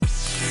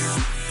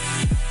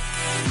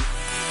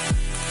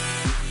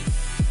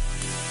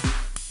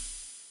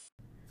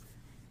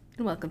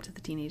and welcome to the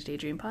Teenage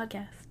Daydream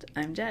Podcast.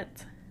 I'm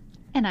Jet.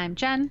 And I'm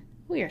Jen.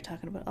 We are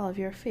talking about all of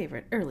your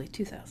favorite early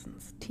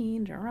 2000s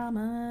teen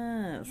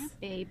dramas. Yeah,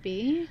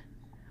 baby.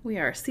 We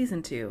are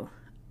Season 2,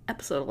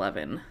 Episode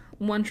 11,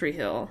 One Tree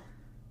Hill,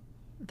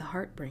 The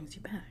Heart Brings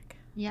You Back.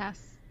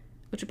 Yes.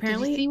 Which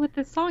apparently... Did you see what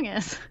this song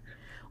is?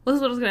 Well, this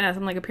is what I was going to ask.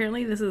 I'm like,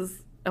 apparently this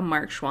is a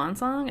Mark Schwann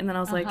song, and then I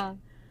was like,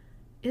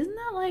 isn't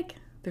that like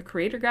the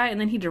creator guy? And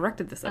then he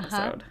directed this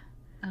episode.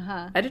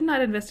 I did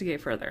not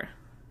investigate further.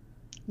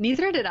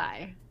 Neither did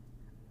I.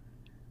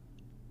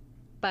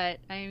 But,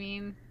 I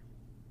mean,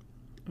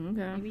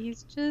 okay. Maybe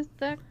he's just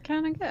that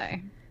kind of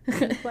guy.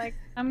 It's like,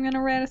 I'm going to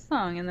write a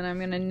song, and then I'm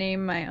going to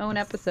name my own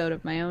episode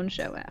of my own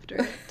show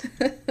after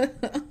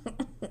it.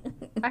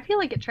 I feel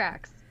like it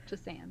tracks.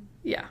 Just saying.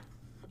 Yeah.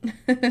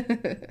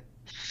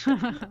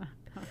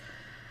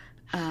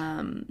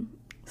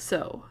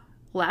 So,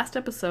 last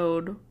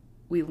episode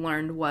we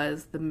learned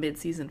was the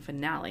mid-season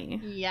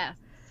finale. Yes.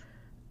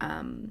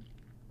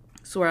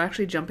 So we're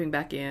actually jumping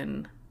back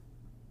in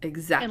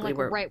exactly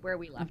right where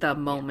we left the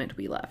moment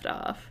we left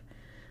off.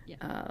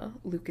 Yeah.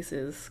 Lucas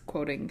is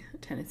quoting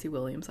Tennessee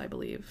Williams, I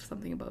believe,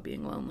 something about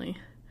being lonely.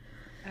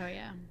 Oh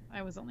yeah,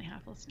 I was only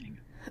half listening.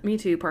 Me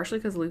too, partially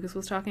because Lucas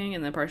was talking,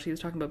 and then partially he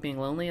was talking about being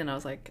lonely, and I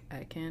was like,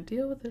 I can't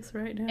deal with this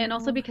right now. And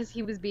also because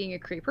he was being a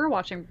creeper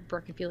watching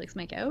Brooke and Felix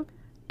make out.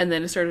 And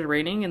then it started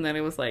raining, and then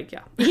it was like,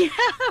 yeah. Yeah,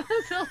 it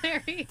was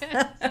hilarious.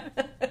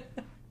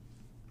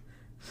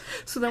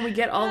 So then we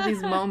get all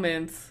these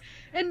moments.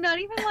 And not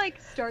even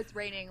like starts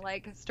raining,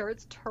 like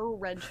starts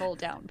torrential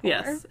downpour.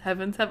 Yes,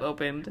 heavens have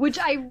opened. Which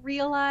I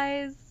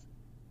realize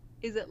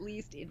is at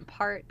least in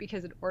part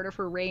because in order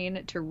for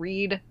rain to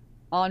read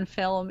on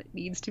film, it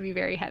needs to be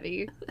very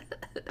heavy.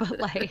 But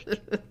like,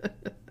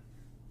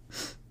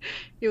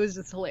 it was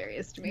just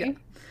hilarious to me.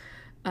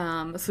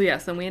 Yeah. So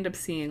yes, then we end up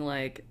seeing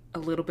like a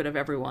little bit of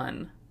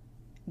everyone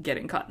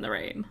getting caught in the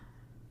rain.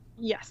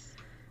 Yes.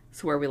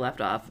 So where we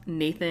left off,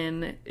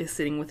 Nathan is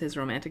sitting with his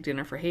romantic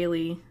dinner for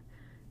Haley.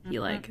 He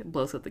like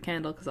blows out the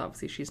candle because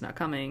obviously she's not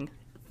coming.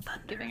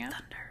 Thunder.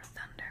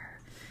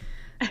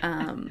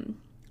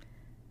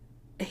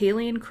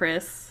 Haley and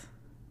Chris.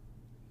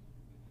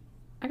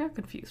 I got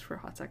confused for a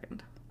hot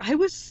second. I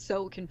was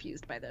so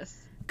confused by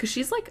this. Because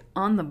she's like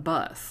on the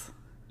bus.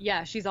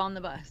 Yeah, she's on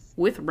the bus.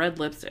 With red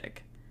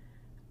lipstick.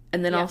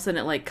 And then all of a sudden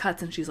it like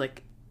cuts and she's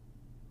like,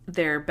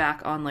 they're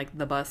back on like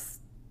the bus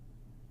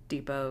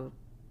depot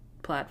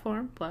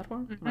platform,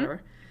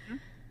 whatever.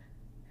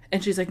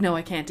 And she's like, no,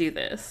 I can't do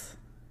this.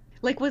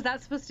 Like, was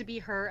that supposed to be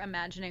her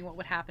imagining what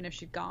would happen if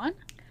she'd gone?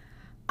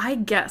 I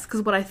guess,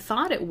 because what I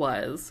thought it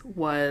was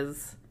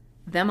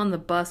them on the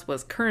bus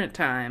was current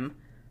time,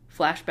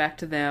 flashback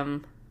to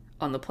them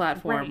on the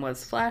platform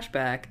was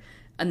flashback,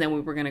 and then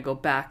we were going to go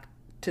back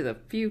to the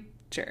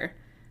future.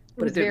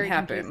 But it didn't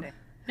happen. Confusing.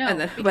 No, and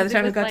then by the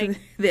time we got to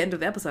the end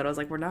of the episode, I was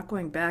like, we're not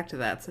going back to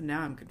that, so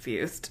now I'm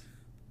confused.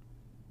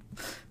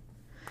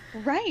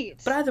 Right.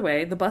 But either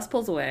way, the bus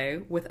pulls away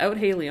without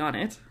Haley on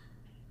it,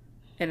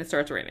 and it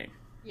starts raining.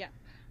 Yeah.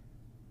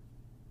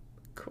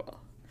 Cool.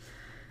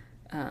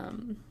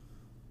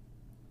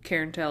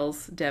 Karen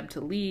tells Deb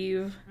to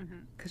leave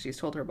because she's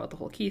told her about the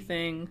whole key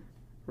thing.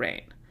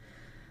 Rain.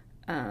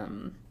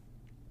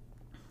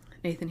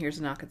 Nathan hears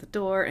a knock at the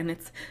door, and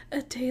it's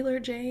a Taylor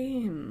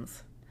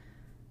James.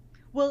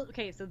 Well,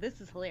 okay, so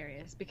this is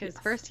hilarious because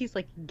first he's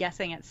like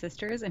guessing at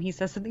sisters, and he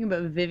says something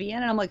about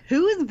Vivian, and I'm like,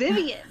 who is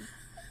Vivian?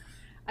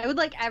 I would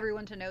like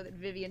everyone to know that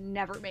Vivian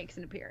never makes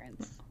an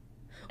appearance.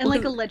 And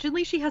like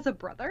allegedly she has a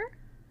brother?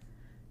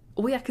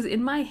 Oh yeah, because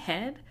in my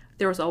head,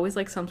 there was always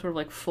like some sort of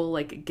like full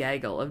like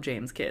gaggle of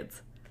James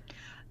kids.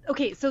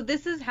 Okay, so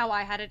this is how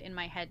I had it in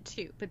my head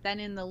too. But then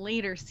in the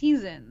later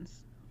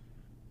seasons,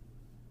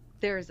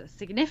 there's a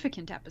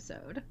significant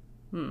episode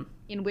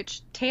in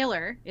which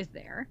Taylor is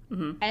there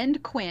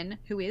and Quinn,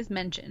 who is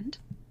mentioned.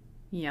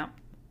 Yeah.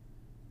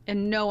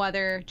 And no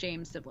other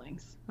James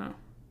siblings. Oh.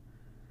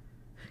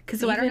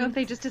 So I don't know if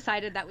they just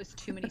decided that was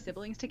too many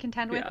siblings to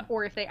contend with,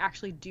 or if they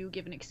actually do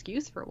give an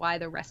excuse for why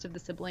the rest of the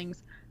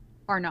siblings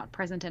are not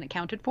present and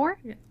accounted for.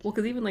 Yeah. Well,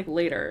 because even like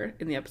later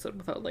in the episode,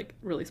 without like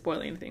really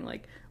spoiling anything,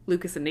 like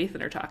Lucas and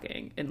Nathan are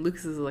talking, and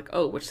Lucas is like,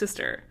 "Oh, which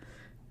sister?"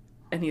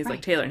 And he's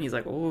like Taylor, and he's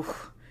like,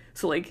 "Oh."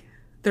 So like,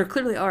 there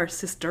clearly are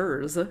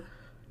sisters.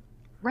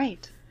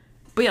 Right.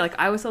 But yeah, like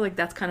I always thought like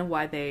that's kind of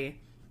why they.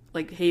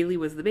 Like, Haley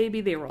was the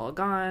baby. They were all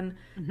gone.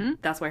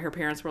 That's why her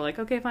parents were like,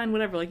 okay, fine,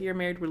 whatever. Like, you're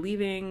married. We're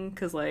leaving.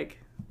 Because, like,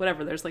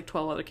 whatever. There's, like,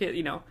 12 other kids,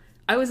 you know.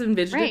 I always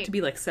envisioned it to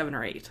be, like, 7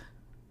 or 8.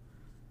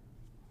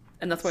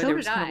 And that's why they were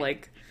just kind of,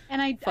 like,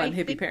 fun,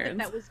 hippie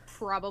parents. That was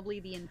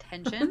probably the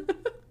intention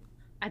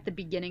at the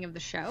beginning of the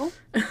show.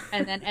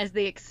 And then as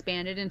they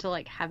expanded into,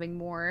 like, having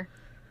more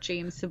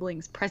James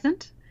siblings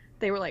present,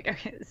 they were like,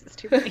 okay, this is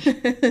too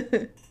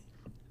many.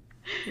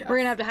 Yes. We're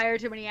gonna have to hire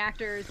too many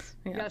actors.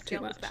 We gotta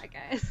scale this back,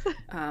 guys.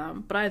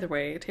 But either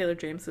way, Taylor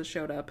James has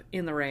showed up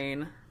in the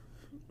rain.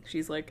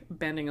 She's like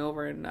bending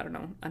over and I don't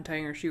know,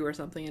 untying her shoe or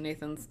something, and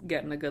Nathan's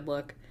getting a good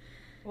look.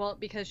 Well,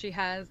 because she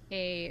has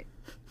a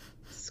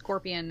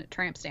scorpion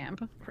tramp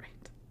stamp.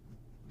 Right.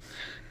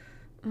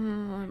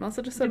 I'm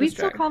also just so Do we still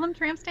distracted. call them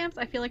tramp stamps?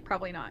 I feel like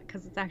probably not,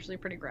 because it's actually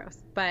pretty gross.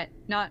 But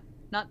not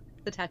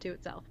the tattoo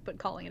itself, but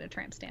calling it a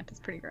tramp stamp is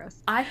pretty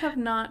gross. I have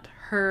not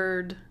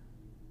heard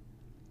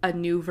a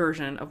new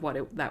version of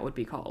what that would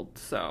be called,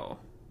 so...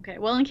 Okay,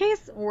 well, in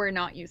case we're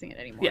not using it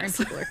anymore Yes.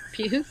 and people are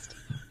confused,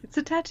 it's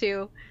a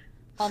tattoo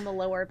on the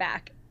lower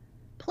back,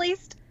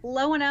 placed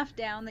low enough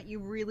down that you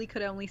really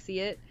could only see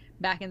it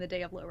back in the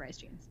day of low-rise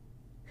jeans.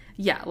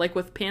 Yeah, like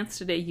with pants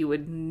today, you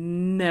would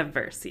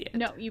never see it.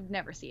 No, you'd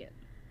never see it.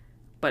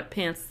 But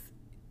pants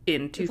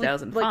in It's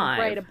 2005, like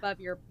right above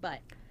your butt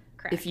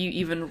crack. if you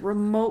even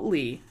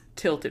remotely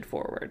tilted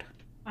forward,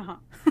 Uh-huh.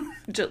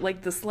 just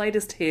like the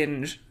slightest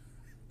hinge,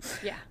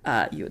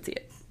 Yeah. you would see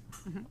it.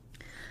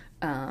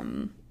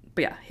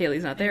 But yeah,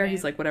 Haley's not there. Anyway.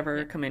 He's like,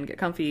 whatever, come in, get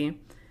comfy.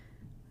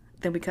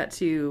 Then we cut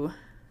to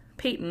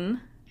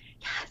Peyton.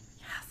 Yes.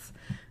 Yes.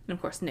 And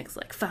of course, Nick's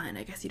like, fine,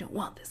 I guess you don't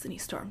want this. And he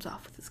storms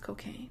off with his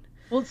cocaine.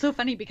 Well, it's so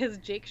funny because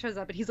Jake shows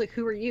up and he's like,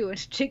 who are you?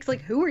 And Jake's like,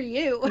 who are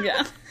you?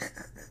 Yeah.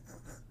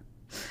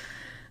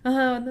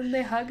 And then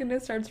they hug and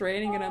it starts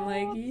raining, and I'm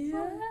like,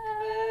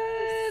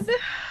 yes.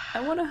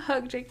 I want to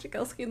hug Jake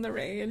Jagelski in the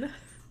rain.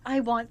 I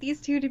want these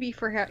two to be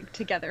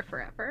together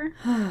forever.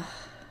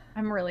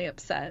 I'm really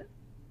upset.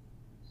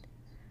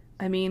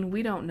 I mean,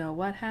 we don't know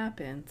what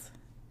happens.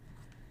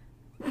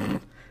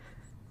 The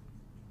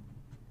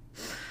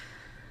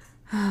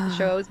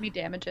show owes me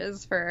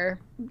damages for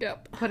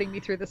Yep. putting me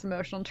through this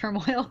emotional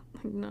turmoil.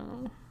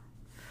 No.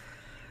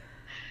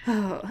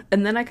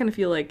 And then I kind of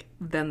feel like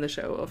then the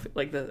show,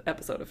 like the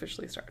episode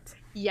officially starts.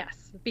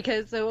 Yes,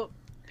 because so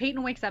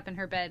Peyton wakes up in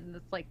her bed and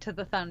it's like to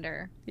the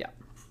thunder. Yeah.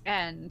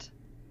 And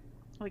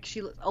like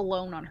she's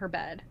alone on her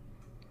bed.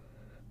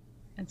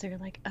 And so you're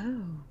like,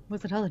 oh,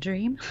 was it all a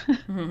dream?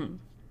 Mm-hmm.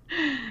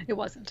 It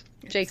wasn't.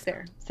 Jake's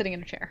there, sitting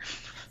in a chair.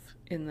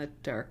 In the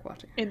dark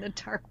watching. In the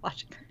dark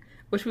watching her.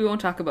 Which we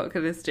won't talk about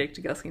because it's Jake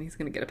Jagelski and he's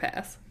going to get a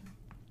pass.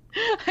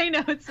 I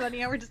know, it's funny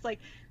how we're just like,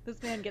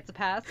 this man gets a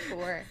pass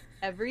for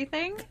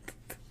everything.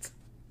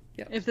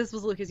 Yep. If this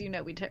was Lucas,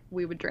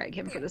 we would drag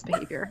him for this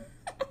behavior.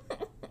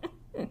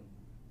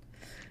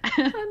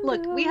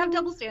 Look, we have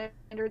double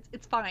standards.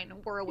 It's fine.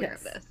 We're aware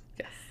of this.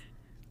 Yes.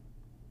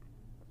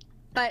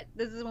 But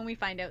this is when we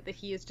find out that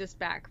he is just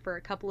back for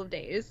a couple of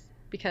days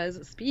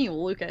because, speaking of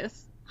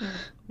Lucas,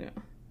 Yeah.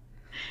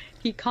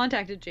 he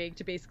contacted Jake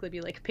to basically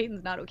be like,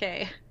 Peyton's not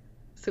okay.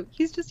 So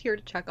he's just here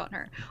to check on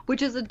her,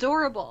 which is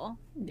adorable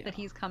that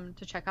he's come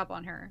to check up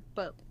on her.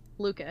 But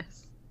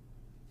Lucas,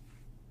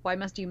 why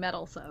must you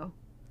meddle so?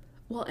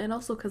 Well, and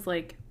also because,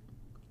 like,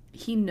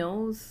 he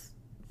knows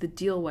the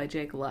deal why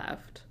Jake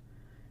left.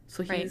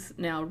 So he's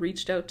now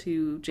reached out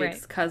to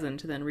Jake's cousin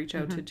to then reach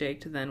out to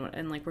Jake to then,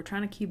 and like, we're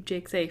trying to keep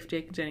Jake safe,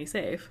 Jake and Jenny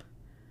safe.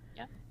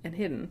 Yeah. And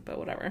hidden, but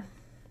whatever.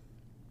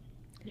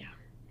 Yeah.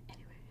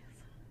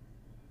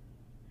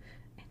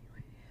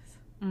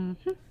 Anyways.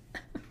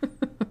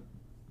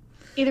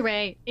 Either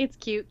way, it's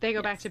cute. They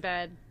go back to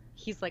bed.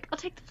 He's like, I'll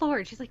take the floor.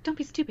 And she's like, don't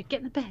be stupid. Get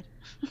in the bed.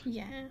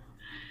 Yeah.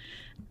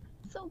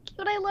 So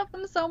cute. I love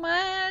them so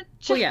much.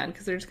 Well, yeah,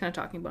 because they're just kind of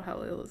talking about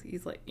how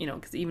he's like, you know,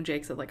 because even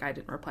Jake said, like, I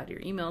didn't reply to your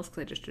emails because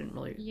I just didn't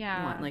really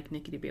want, like,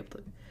 Nikki to be able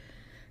to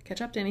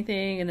catch up to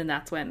anything. And then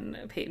that's when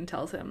Peyton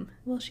tells him,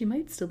 well, she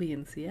might still be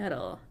in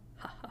Seattle.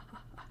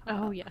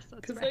 Oh, yes,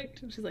 that's right. Like,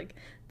 she's like,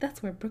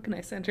 that's where Brooke and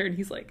I sent her. And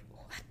he's like,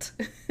 what?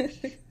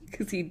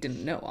 Because he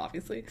didn't know,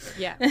 obviously.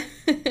 Yeah.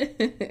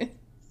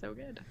 So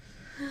good.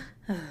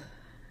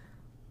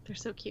 They're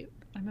so cute.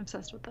 I'm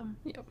obsessed with them.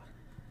 Yep.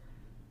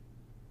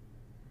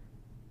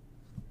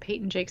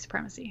 Peyton Jake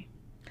supremacy.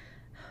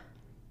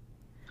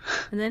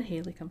 And then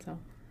Haley comes home.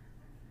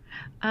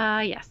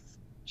 Yes.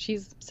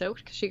 She's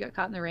soaked because she got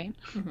caught in the rain.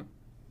 Mm-hmm.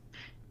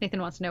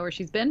 Nathan wants to know where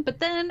she's been, but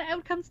then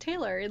out comes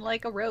Taylor in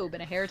like a robe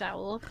and a hair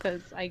towel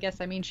because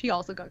she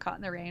also got caught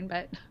in the rain,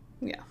 but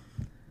yeah.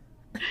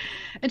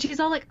 And she's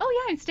all like, oh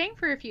yeah, I'm staying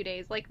for a few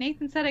days. Like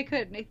Nathan said I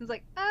could. Nathan's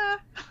like, I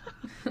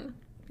feel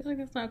like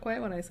that's not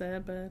quite what I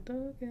said, but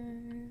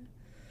okay.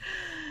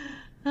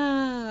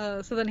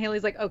 So then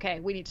Haley's like, okay,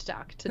 we need to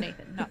talk to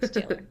Nathan, not to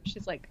Taylor.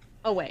 She's like,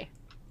 away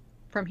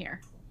from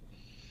here.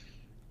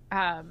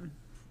 And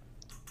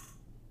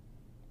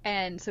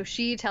so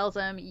she tells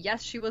him,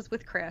 yes, she was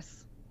with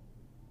Chris,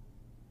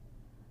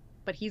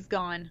 but he's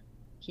gone.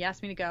 He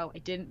asked me to go. I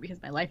didn't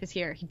because my life is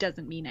here. He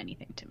doesn't mean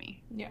anything to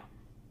me. Yeah.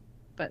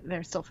 But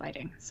they're still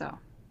fighting, so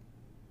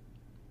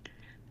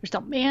they're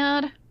still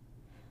mad.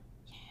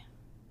 Yeah.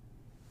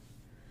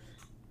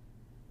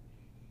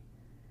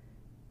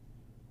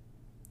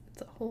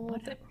 It's a whole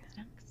What thing.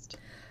 happens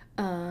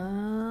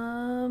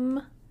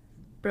next?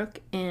 Brooke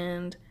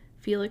and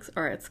Felix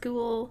are at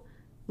school.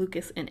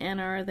 Lucas and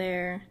Anna are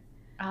there.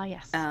 Ah,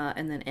 yes.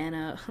 And then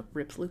Anna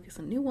rips Lucas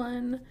a new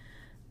one.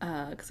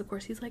 Because, of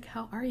course, he's like,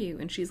 how are you?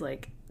 And she's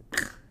like,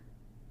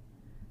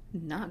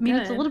 not good. I mean,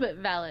 it's a little bit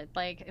valid.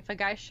 Like, if a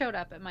guy showed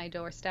up at my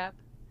doorstep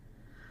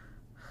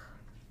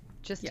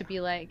just to be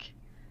like,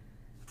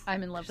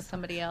 I'm in love with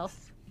somebody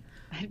else,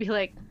 I'd be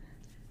like,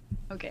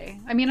 okay.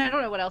 I mean, I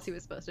don't know what else he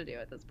was supposed to do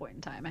at this point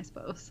in time, I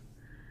suppose.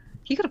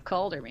 He could have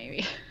called her,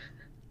 maybe.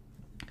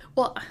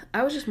 Well,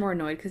 I was just more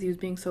annoyed because he was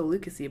being so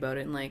Lucasy about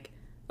it and like,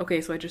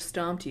 okay, so I just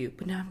stomped you,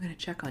 but now I'm gonna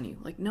check on you.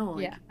 Like, no,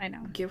 like, Yeah, I know.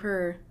 give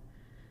her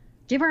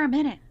a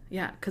minute.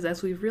 Yeah, because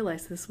as we've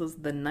realized, this was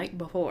the night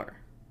before.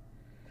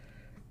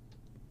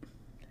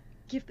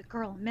 Give the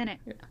girl a minute.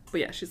 Yeah.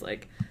 But yeah, she's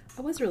like,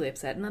 I was really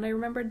upset, and then I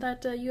remembered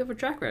that you have a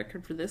track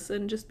record for this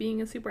and just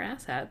being a super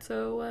asshat,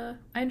 so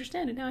I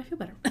understand it now. I feel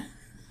better. I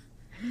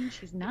mean,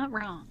 she's not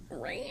wrong.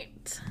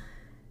 Right.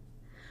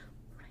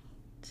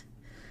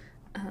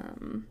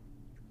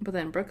 But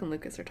then Brooke and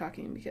Lucas are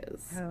talking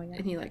because,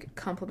 and he like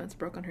compliments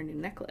Brooke on her new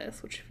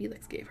necklace, which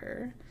Felix gave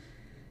her,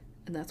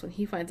 and that's when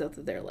he finds out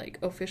that they're like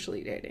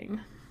officially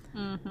dating.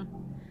 Mm-hmm.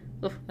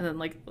 And then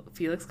like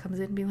Felix comes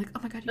in being like, "Oh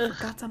my god, you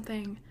forgot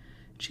something." And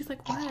she's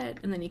like, "What?"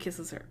 And then he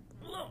kisses her.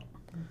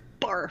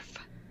 Barf.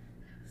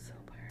 So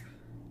barf.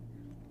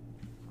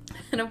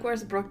 And of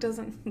course, Brooke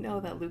doesn't know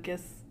that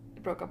Lucas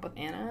broke up with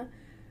Anna,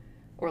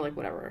 or like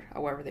whatever,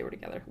 however they were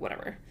together,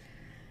 whatever.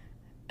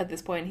 At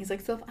this point, he's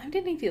like, so if I'm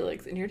dating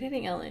Felix and you're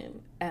dating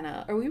Ellen,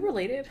 Anna, are we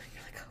related? And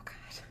you're like, oh god.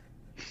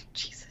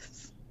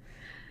 Jesus.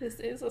 This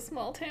is a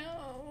small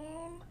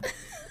town.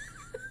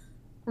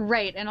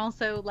 Right, and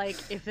also, like,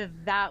 if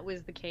that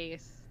was the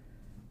case,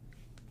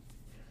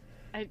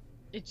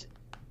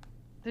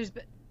 there's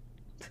been,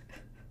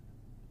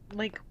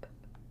 like,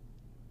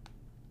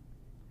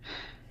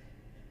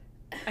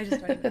 I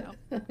just don't even know.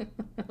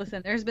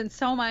 Listen, there's been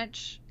so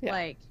much,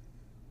 like,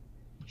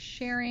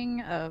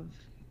 sharing of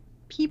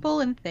people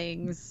and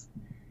things.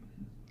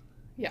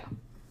 Yeah.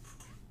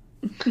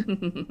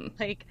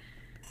 Like,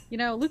 you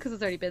know, Lucas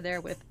has already been there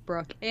with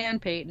Brooke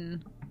and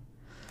Peyton.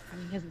 I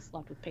mean, he hasn't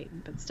slept with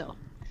Peyton, but still.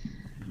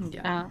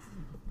 Yeah.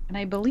 And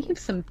I believe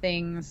some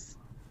things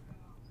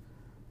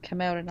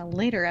come out in a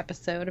later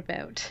episode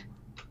about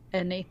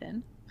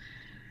Nathan.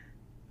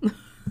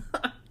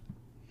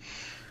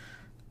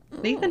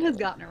 Nathan has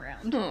gotten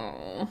around.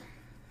 Oh.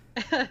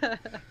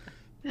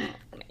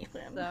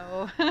 Nathan.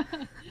 So,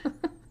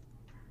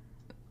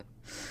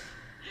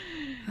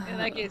 in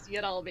that case,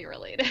 you'd all be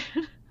related.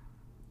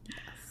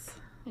 Yes.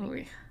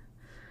 Anyway.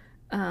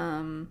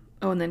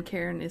 Oh, and then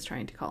Karen is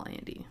trying to call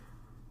Andy.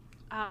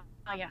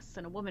 Yes,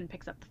 and a woman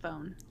picks up the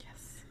phone.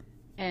 Yes.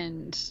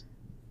 And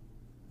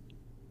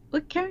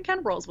look, Karen kind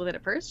of rolls with it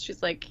at first.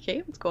 She's like,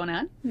 "Hey, what's going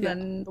on?" And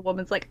then the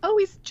woman's like, "Oh,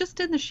 he's just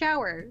in the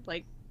shower."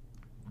 Like,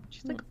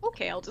 she's like,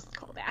 "Okay, I'll just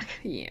call back."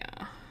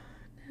 Yeah.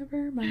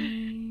 Never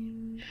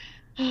mind.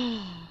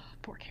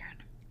 Poor Karen.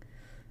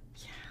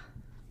 Yeah.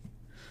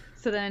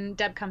 So then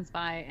Deb comes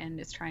by and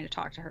is trying to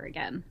talk to her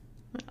again.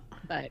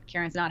 But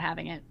Karen's not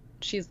having it.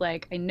 She's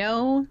like, I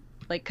know,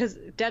 like, because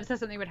Deb says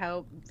something about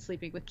how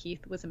sleeping with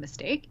Keith was a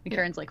mistake. And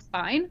Karen's like,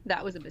 fine,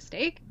 that was a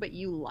mistake, but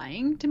you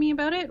lying to me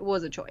about it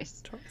was a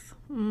choice.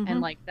 Mm-hmm.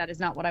 And, like, that is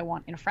not what I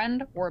want in a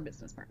friend or a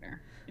business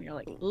partner. And you're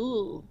like,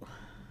 ooh.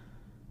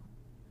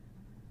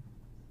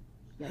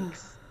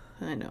 Yikes.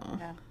 I know.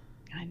 Yeah,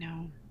 I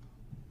know.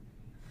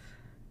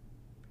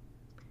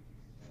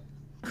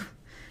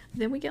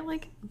 Then we get,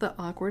 like, the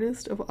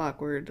awkwardest of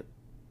awkward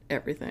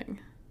everything.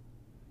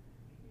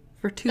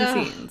 For 2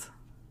 scenes.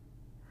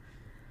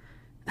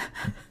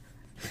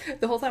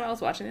 The whole time I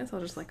was watching this, I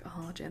was just like,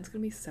 oh, Jen's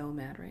gonna be so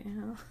mad right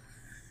now.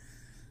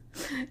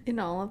 In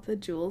all of the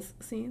Jules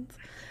scenes.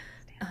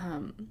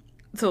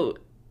 So,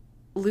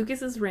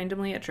 Lucas is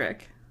randomly at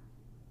Trick.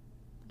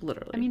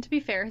 Literally. I mean, to be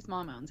fair, his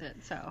mom owns it,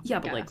 so. Yeah,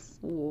 but, like,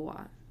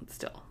 what?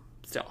 Still.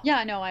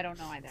 Yeah, no, I don't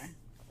know either.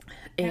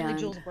 Apparently And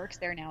Jules works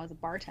there now as a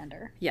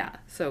bartender. Yeah,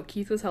 so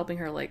Keith was helping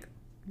her, like,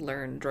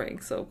 learn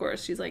drinks. So, of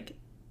course, she's like,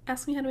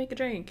 ask me how to make a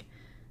drink.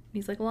 And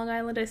he's like, Long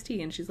Island iced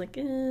tea. And she's like,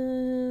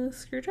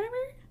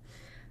 screwdriver?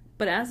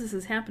 But as this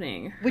is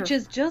happening... Which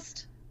is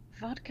just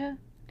vodka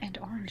and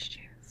orange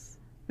juice.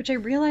 Which I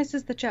realize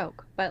is the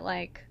joke, but,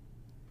 like...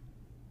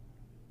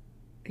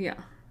 Yeah.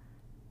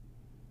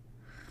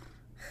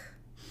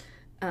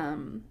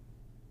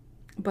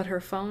 But her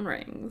phone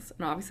rings,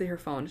 and obviously her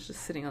phone is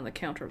just sitting on the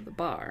counter of the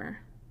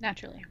bar.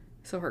 Naturally.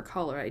 So her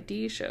caller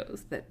ID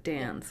shows that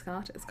Dan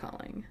Scott is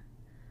calling,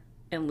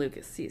 and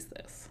Lucas sees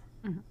this.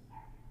 Mm-hmm.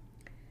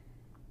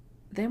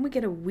 Then we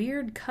get a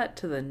weird cut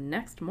to the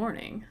next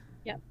morning.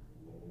 Yep.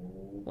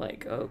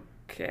 Like,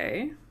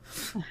 okay.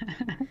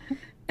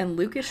 And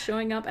Lucas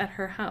showing up at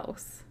her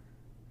house.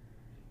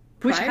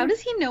 Which, how does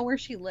he know where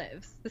she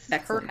lives? This is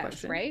Excellent her house,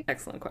 question. right?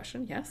 Excellent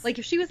question, yes. Like,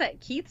 if she was at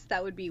Keith's,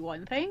 that would be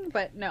one thing,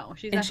 but no,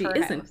 she's at her house. And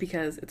she isn't,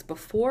 because it's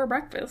before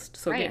breakfast,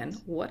 so again,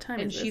 what time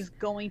is this? And she's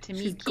going to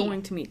meet Keith. She's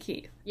going to meet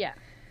Keith. Yeah.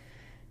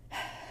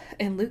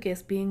 And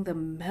Lucas, being the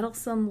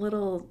meddlesome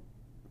little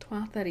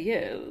twat that he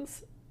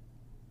is,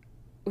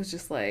 was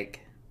just like,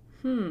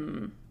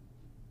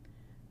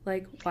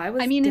 like, why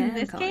was Dan in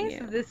this calling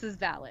case, you? this is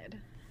valid.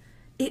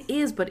 It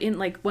is, but in,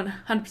 like,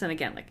 100%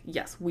 again, like,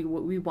 yes, we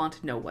want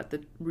to know what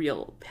the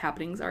real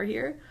happenings are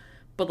here,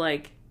 but,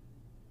 like,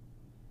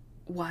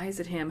 why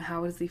is it him?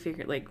 How does he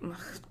figure, like...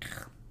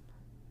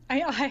 I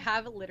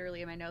have it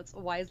literally in my notes,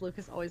 why is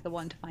Lucas always the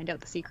one to find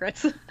out the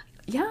secrets?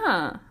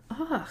 Yeah.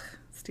 Ugh.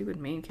 Stupid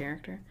main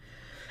character.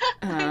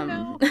 I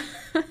know.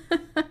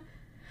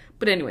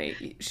 But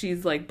anyway,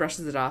 she's like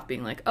brushes it off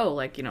being like, oh,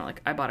 like, you know,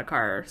 like I bought a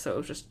car, so it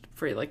was just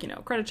for like, you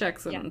know, credit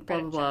checks and blah,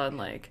 blah, blah, and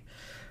like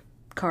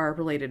car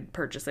related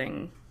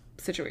purchasing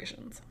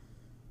situations.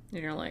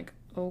 And you're like,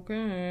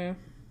 okay,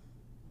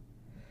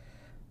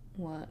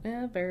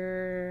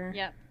 whatever.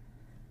 Yep.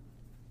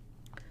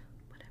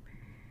 Whatever.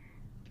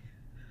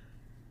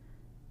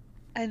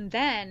 And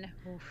then,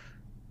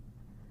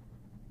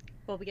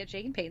 well, we get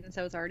Jake and Peyton,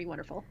 so it's already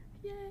wonderful.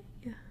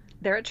 Yay.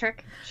 They're at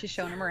Trick. She's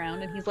showing him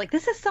around, and he's like,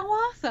 "This is so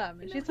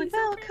awesome." And she's like,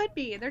 "Well, it could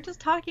be." And they're just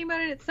talking about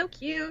it. It's so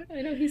cute.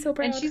 I know, he's so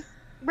proud. And she's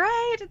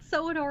right. It's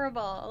so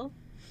adorable.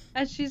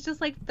 And she's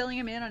just like filling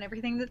him in on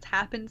everything that's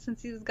happened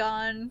since he was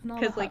gone,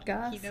 because like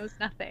he knows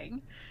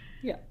nothing.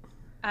 Yeah.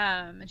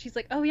 And she's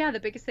like, "Oh yeah, the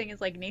biggest thing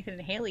is like Nathan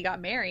and Haley got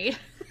married."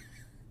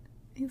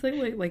 He's like,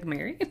 wait, like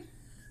married?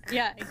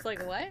 Yeah. He's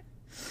like, "What?"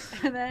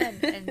 And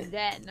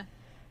then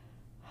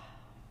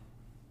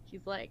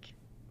he's like,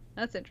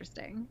 "That's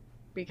interesting,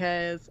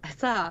 because I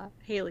saw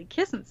Haley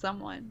kissing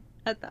someone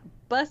at the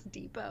bus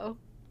depot.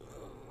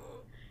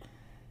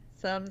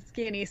 Some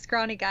skinny,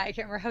 scrawny guy. I can't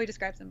remember how he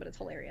describes him, but it's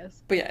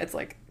hilarious." But yeah, it's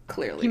like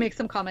clearly. He makes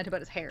some comment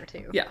about his hair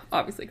too. Yeah,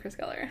 obviously Chris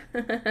Keller.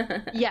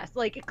 Yes,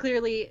 like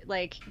clearly,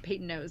 like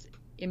Peyton knows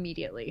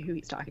immediately who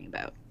he's talking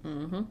about.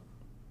 Mm-hmm.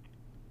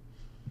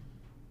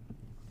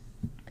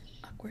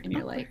 Awkward. And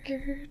you're like,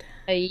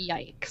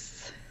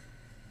 yikes.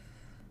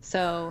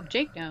 So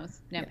Jake knows.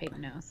 Now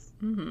Peyton knows.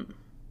 Mm-hmm.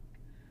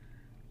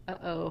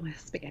 Uh-oh,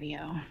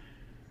 Spaghetti-O.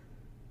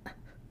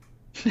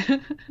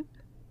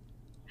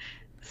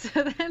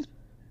 So then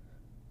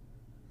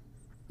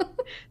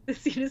the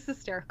scene is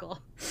hysterical.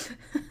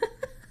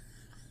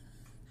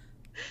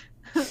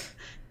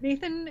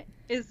 Nathan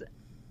is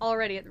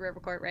already at the river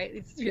court, right?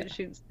 He's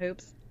shooting some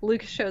hoops.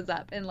 Lucas shows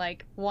up and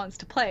like wants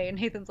to play, and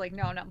Nathan's like,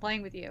 "No, I'm not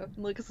playing with you." And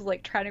Lucas is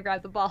like trying to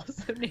grab the ball,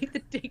 so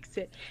Nathan takes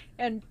it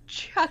and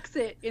chucks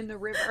it in the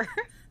river.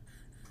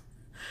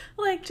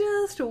 Like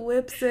just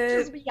whips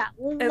it. Just,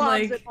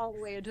 lobs it all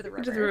the way into the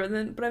river. And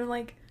then, but I'm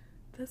like,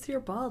 that's your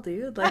ball,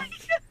 dude. Like.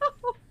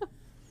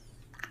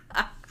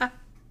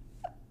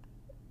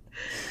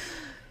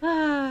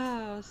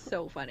 Oh,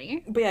 so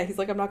funny. But yeah, he's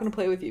like, I'm not going to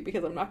play with you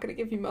because I'm not going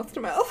to give you mouth to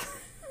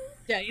mouth.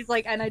 Yeah, he's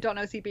like, and I don't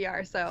know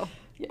CPR, so.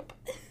 Yep.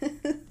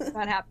 It's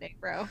not happening,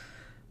 bro.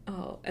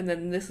 Oh, and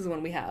then this is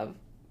when we have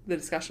the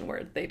discussion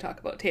where they talk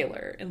about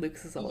Taylor, and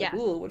Lucas is all like,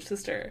 ooh, which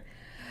sister?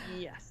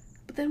 Yes.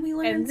 But then we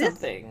learn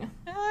something.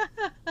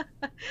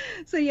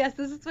 So yes,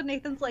 this is when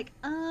Nathan's like,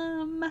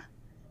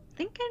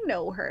 think I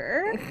know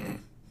her.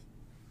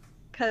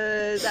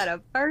 Because at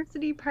a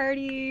varsity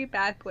party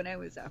back when I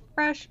was a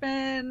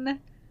freshman,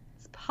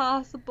 it's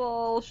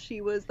possible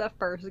she was the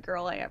first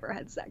girl I ever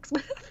had sex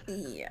with.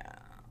 Yeah.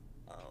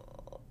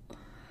 Oh.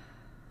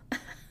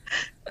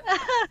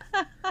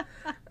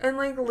 And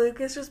like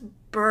Lucas just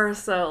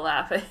bursts out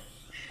laughing.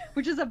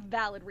 Which is a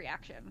valid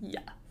reaction.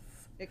 Yes.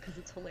 Because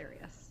it's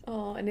hilarious.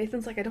 Oh, and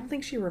Nathan's like, I don't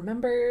think she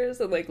remembers.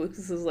 And like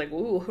Lucas is like,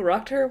 ooh,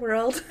 rocked her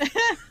world.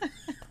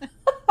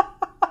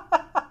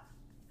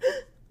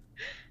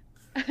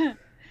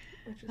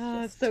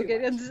 Oh, it's so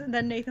good. Much. And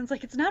then Nathan's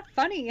like, it's not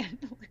funny. And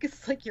Lucas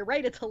is like, you're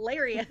right, it's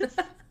hilarious.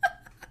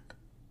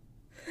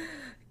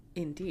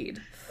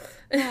 Indeed.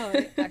 Oh,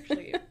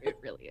 actually, it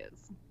really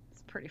is.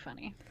 It's pretty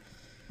funny.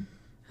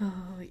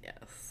 Oh,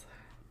 yes.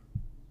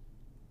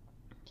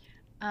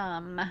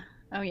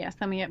 Oh, yes,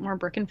 then we get more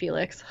Brooke and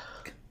Felix,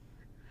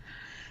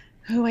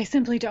 who I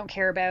simply don't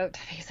care about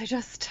because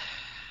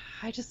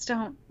I just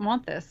don't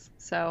want this,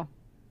 so.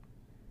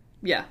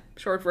 Yeah,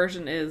 short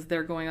version is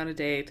they're going on a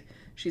date.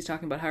 She's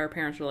talking about how her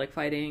parents were like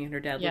fighting and her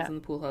dad lives in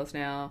the pool house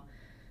now.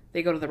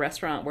 They go to the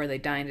restaurant where they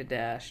dined and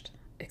dashed,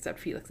 except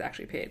Felix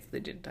actually paid, so they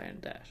didn't dine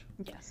and dash.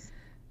 Yes.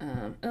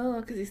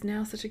 Because he's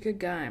now such a good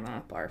guy. I'm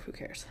not barf, who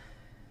cares?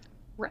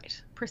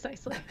 Right,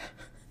 precisely.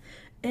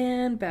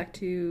 And back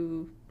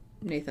to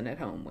Nathan at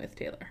home with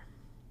Taylor.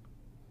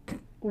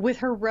 With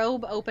her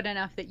robe open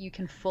enough that you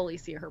can fully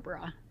see her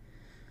bra.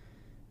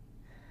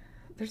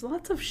 There's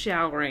lots of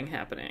showering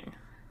happening.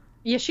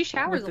 Yeah, she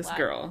showers with this a lot.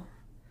 Girl.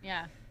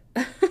 Yeah.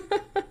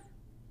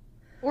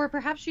 Or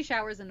perhaps she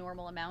showers a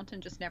normal amount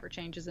and just never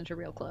changes into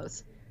real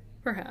clothes.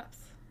 Perhaps.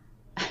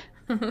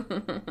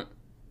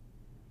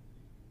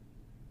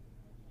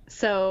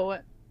 So,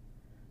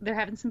 they're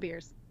having some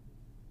beers.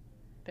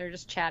 They're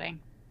just chatting.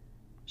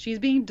 She's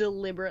being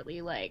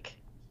deliberately, like,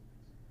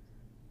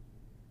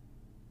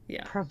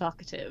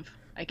 provocative,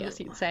 I guess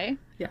you'd say.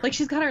 Yeah. Like,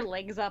 she's got her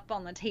legs up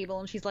on the table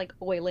and she's, like,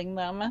 oiling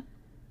them.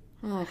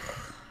 Oh.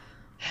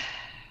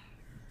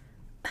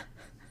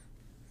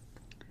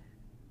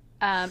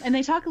 And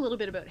they talk a little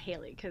bit about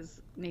Haley,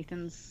 because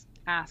Nathan's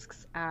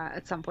asks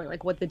at some point,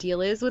 like, what the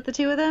deal is with the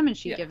two of them, and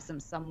she gives him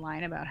some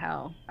line about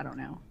how, I don't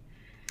know,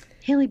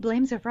 Haley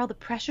blames her for all the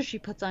pressure she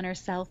puts on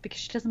herself because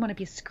she doesn't want to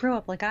be a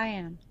screw-up like I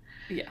am.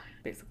 Yeah,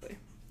 basically.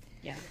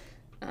 Yeah.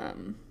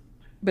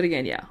 But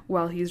again,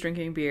 while he's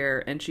drinking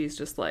beer, and she's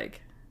just,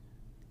 like,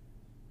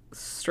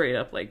 straight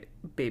up, like,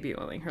 baby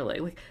oiling her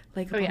leg,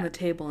 like up on the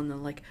table, and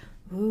then, like,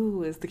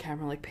 ooh, as the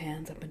camera, like,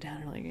 pans up and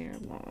down, and like,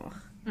 oh.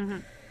 Mm-hmm.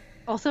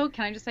 Also,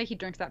 can I just say he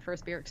drinks that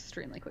first beer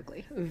extremely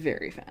quickly.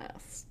 Very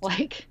fast.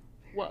 Like,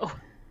 whoa.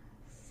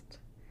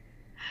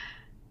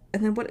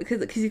 And then what?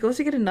 Because he goes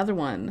to get another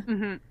one.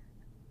 Mm-hmm.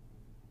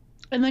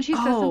 And then she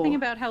says something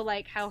about how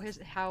she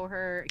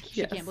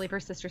Yes. can't believe her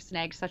sister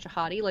snagged such a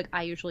hottie. Like,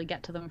 I usually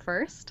get to them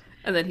first.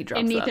 And then he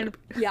drops And the Nathan,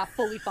 other.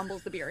 fully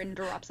fumbles the beer and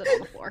drops it on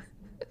the floor.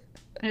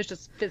 And it's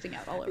just fizzing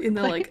out all over. And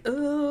the they're place. like,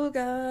 oh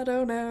God,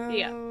 oh no.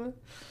 Yeah.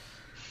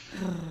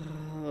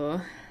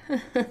 Oh.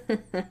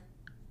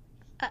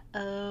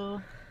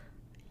 Uh-oh.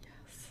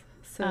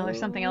 So There's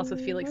something else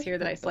with Felix here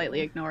that I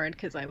slightly ignored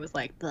because I was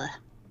like,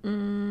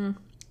 bleh.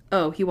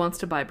 Oh, he wants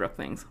to buy Brooke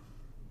things.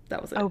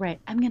 That was it. Oh, right.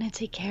 I'm going to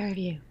take care of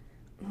you.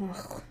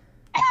 Ugh.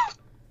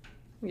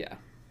 Yeah.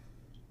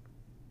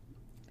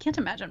 Can't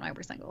imagine why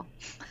we're single.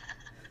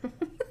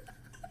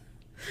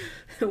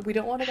 We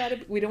don't want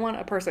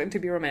a person to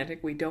be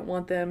romantic. We don't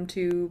want them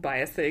to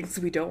buy us things.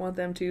 We don't want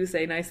them to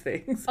say nice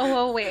things.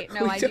 Oh, wait.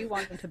 No, We I don't- do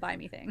want them to buy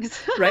me things.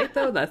 Right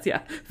though? That's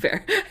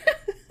fair.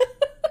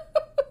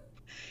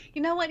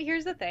 You know what?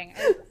 Here's the thing.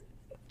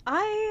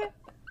 I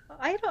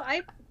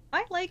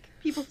like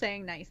people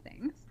saying nice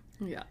things,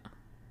 Yeah.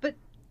 but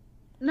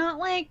not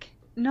like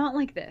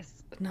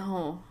this.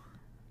 No.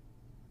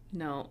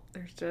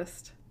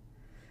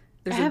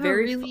 There's I a have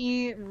very a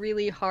really,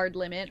 really hard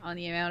limit on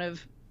the amount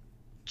of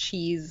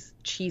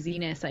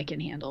cheesiness I can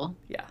handle.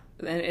 yeah,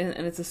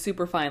 and it's a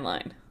super fine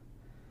line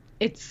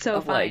It's so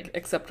of fine. like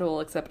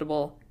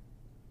acceptable.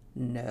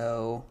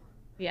 No,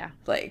 Yeah.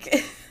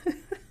 like.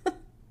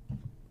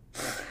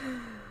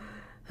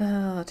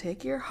 Oh,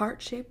 take your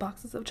heart-shaped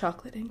boxes of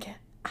chocolate and get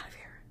out of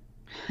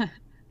here.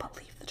 But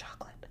leave the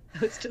chocolate. I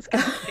was just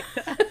gonna say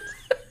that.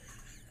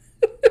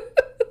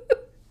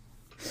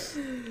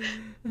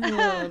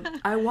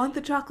 I want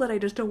the chocolate. I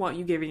just don't want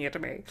you giving it to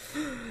me.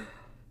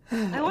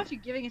 I want you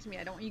giving it to me.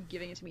 I don't want you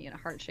giving it to me in a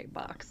heart-shaped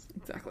box.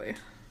 Exactly.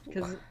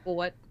 Because, well,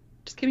 what?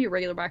 Just give me a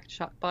regular box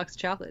of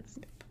chocolates.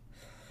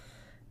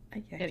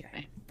 Okay.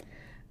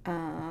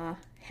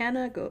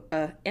 Anna goes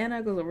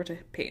over to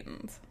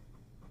Peyton's.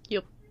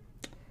 Yep.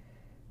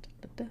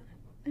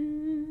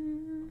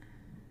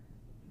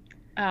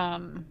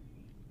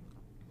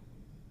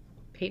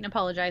 Peyton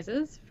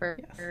apologizes for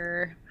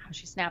how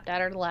she snapped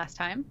at her the last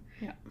time.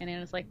 Yeah. And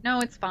Anna's like, no,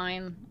 it's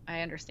fine.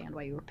 I understand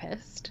why you were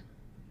pissed.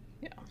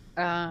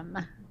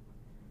 Yeah.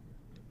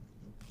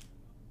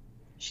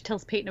 She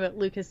tells Peyton about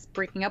Lucas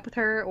breaking up with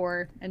her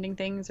or ending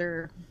things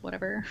or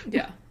whatever.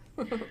 Yeah.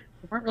 We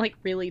weren't like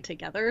really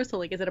together, so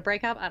like, is it a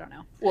breakup? I don't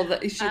know. Well,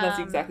 that's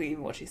exactly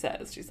even what she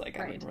says. She's like,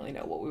 I Right. didn't really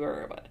know what we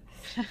were, but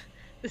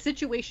The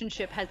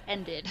situationship has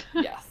ended.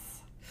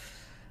 yes.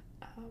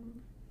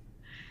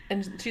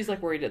 And she's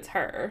like worried it's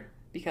her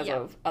because Yeah.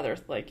 of other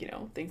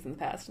things in the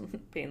past.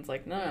 And Payne's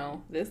like,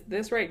 no,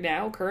 this right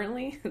now,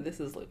 currently,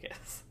 this is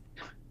Lucas.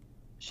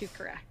 She's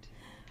correct.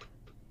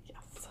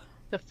 Yes.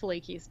 The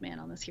flakiest man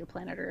on this here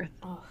planet Earth.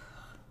 Oh,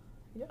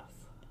 yes.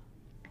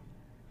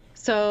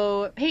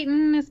 So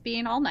Peyton is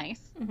being all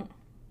nice Mhm.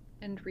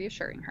 and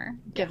reassuring her,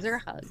 gives her a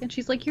hug, and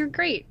she's like, "You're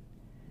great."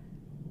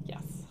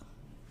 Yes.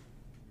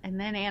 And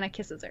then Anna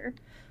kisses her,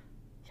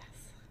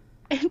 Yes.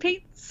 and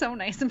Peyton's so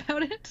nice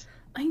about it.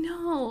 I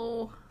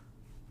know.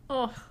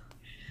 Oh.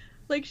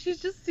 Like, she's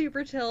just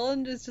super chill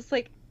and just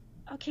like,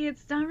 okay,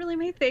 it's not really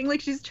my thing.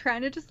 Like, she's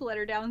trying to just let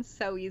her down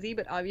so easy,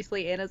 but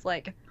obviously Anna's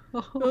like,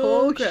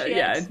 oh shit.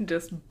 Yeah, and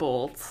just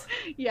bolts.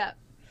 Yeah.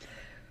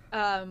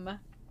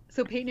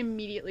 So Peyton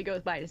immediately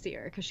goes by to see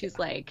her because she's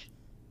like,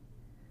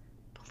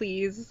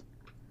 please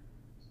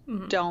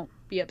Mhm. don't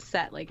be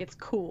upset. Like, it's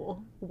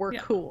cool. We're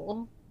Yeah.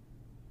 cool.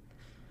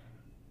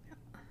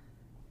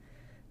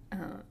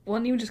 Well,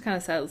 and you just kind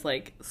of says,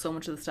 like, so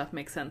much of the stuff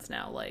makes sense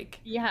now. Like,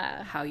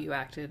 Yeah. how you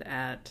acted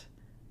at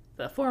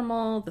the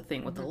formal, the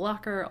thing with the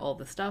locker, all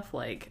the stuff.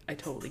 Like, I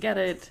totally get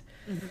it.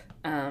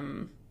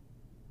 And,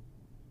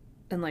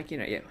 like,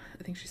 yeah,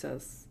 I think she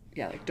says,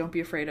 yeah, like, don't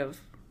be afraid of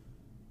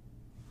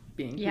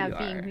being who you are.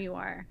 Being who you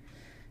are.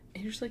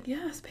 And you're just like,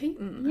 yes,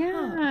 Peyton.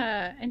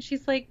 Yeah. And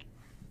she's like,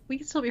 we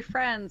can still be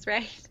friends,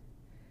 right?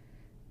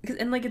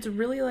 And, like, it's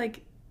really,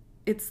 like,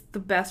 it's the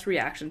best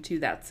reaction to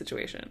that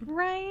situation.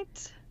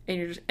 Right. And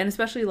you're just, and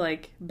especially,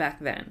 like, back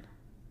then.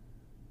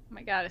 Oh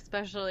my god,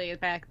 especially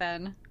back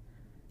then.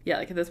 Yeah,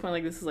 like, at this point,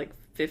 like, this is, like,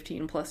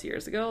 15 plus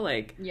years ago.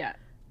 Like, Yeah.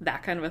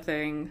 that kind of a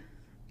thing.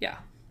 Yeah.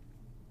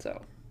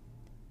 So,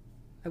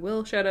 I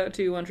will shout out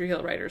to One Tree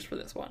Hill writers for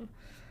this one.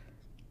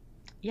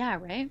 Yeah,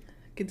 right?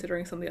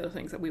 Considering some of the other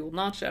things that we will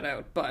not shout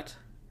out, but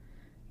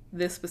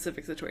this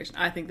specific situation,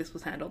 I think this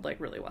was handled, like,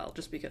 really well,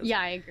 just because Yeah,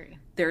 I agree.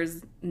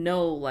 there's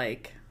no,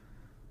 like,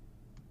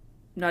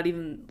 not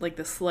even, like,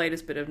 the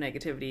slightest bit of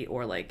negativity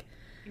or, like,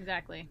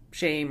 Exactly.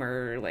 shame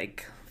or,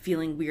 like,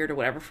 feeling weird or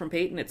whatever from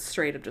Peyton. It's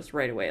straight up just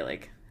right away,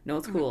 like, no,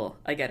 it's cool.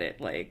 I get it.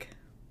 Like,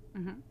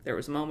 there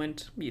was a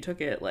moment, you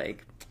took it,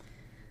 like,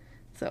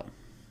 so,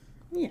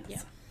 yes.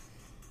 Yeah.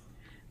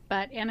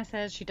 But Anna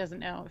says she doesn't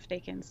know if they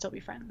can still be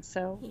friends,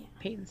 so Yeah.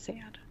 Peyton's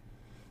sad.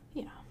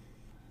 Yeah.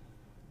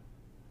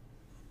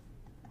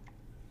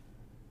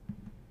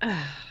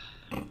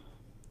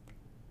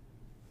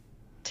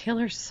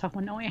 Taylor's so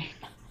annoying.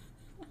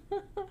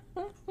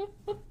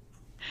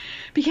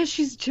 Because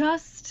she's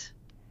just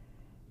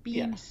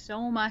being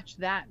so much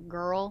that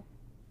girl.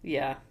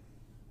 Yeah,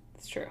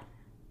 it's true.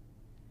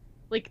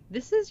 Like,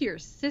 this is your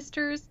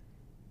sister's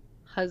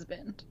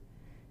husband.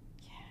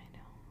 Yeah, I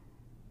know.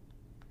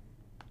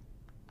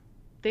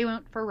 They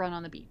went for a run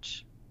on the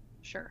beach.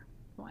 Sure,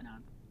 why not?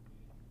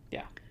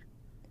 Yeah.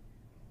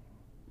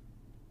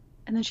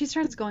 And then she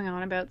starts going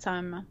on about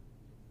some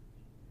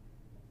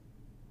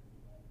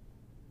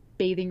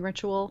bathing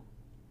ritual.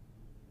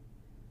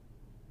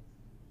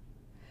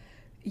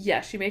 Yeah,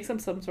 she makes them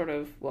some sort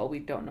of, well, we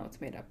don't know it's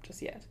made up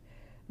just yet.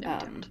 No, we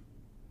don't.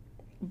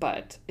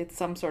 But it's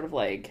some sort of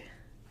like,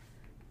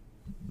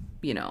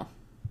 you know,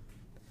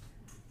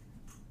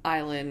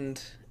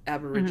 island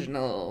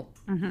Aboriginal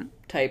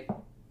type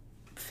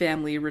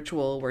family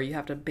ritual where you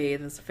have to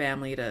bathe as a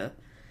family to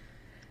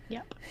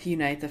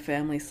unite the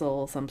family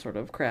soul, some sort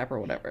of crap or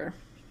whatever.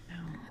 No.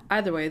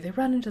 Either way, they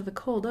run into the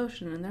cold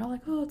ocean and they're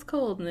like, oh, it's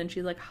cold. And then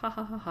she's like, ha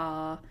ha ha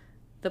ha.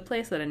 The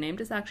place that I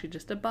named is actually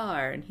just a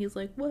bar. And he's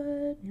like, what?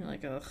 And you're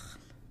like, ugh.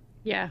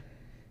 Yeah.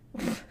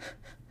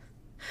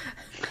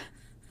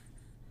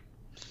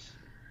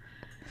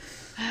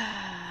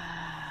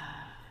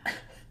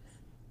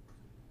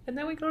 And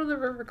then we go to the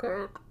river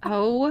court.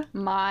 Oh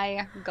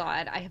my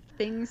god. I have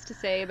things to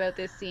say about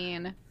this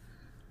scene.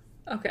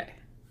 Okay.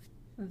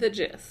 The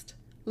gist.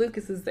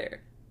 Lucas is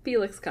there.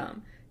 Felix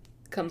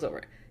comes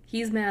over.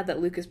 He's mad that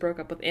Lucas broke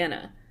up with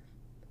Anna.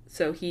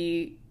 So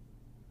he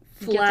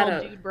Gets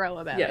all dude bro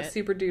about it. Yeah,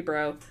 super dude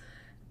bro.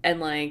 And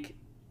like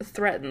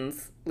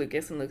threatens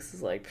Lucas, and Lucas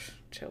is like,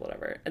 chill,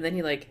 whatever. And then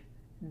he like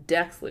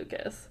decks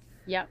Lucas.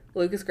 Yep.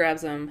 Lucas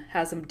grabs him,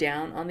 has him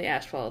down on the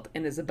asphalt,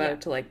 and is about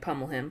to like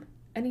pummel him.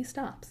 And he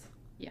stops.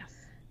 Yes.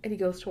 And he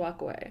goes to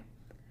walk away.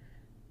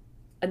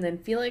 And then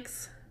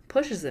Felix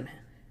pushes him.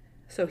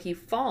 So he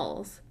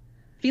falls.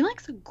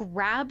 Felix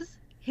grabs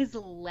his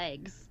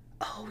legs.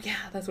 Oh,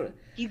 yeah, that's what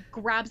he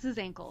grabs his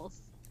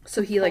ankles.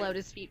 So he like pull out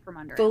his feet from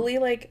under fully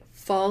him. Like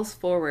falls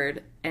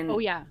forward and oh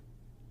yeah,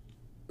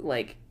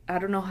 like I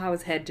don't know how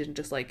his head didn't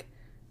just like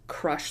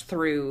crush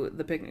through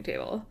the picnic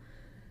table.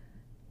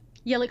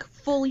 Yeah, like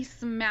fully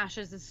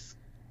smashes his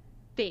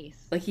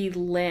face. Like he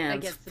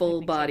lands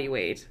full body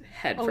weight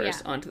head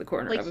first onto the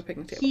corner like of a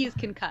picnic table. He is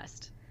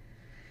concussed.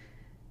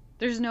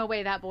 There's no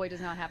way that boy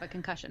does not have a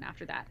concussion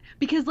after that.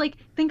 Because like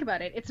think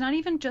about it, it's not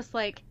even just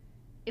like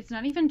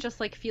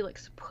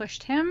Felix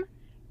pushed him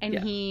and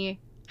he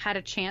had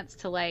a chance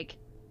to like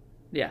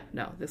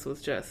this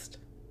was just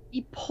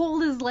he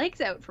pulled his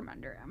legs out from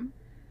under him.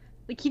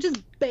 Like he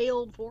just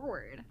bailed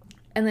forward.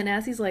 And then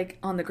as he's like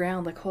on the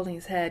ground like holding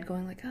his head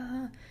going like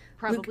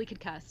probably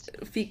concussed.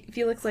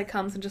 Felix like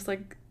comes and just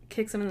like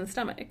kicks him in the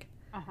stomach.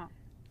 Uh-huh.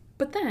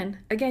 But then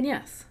again,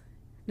 yes.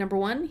 Number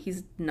one,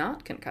 he's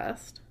not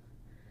concussed.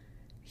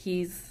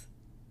 He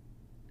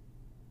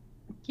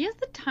has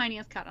the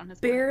tiniest cut on his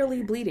barely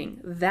forehead.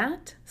 Bleeding.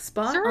 That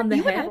spot Sir, on the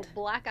you head. Would have a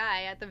black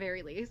eye at the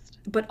very least.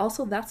 But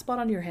also that spot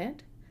on your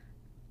head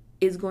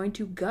is going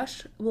to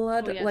gush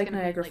blood like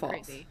Niagara Falls.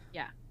 Crazy.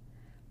 Yeah.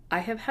 I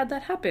have had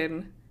that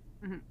happen.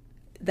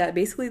 That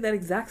basically that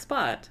exact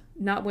spot,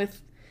 not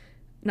with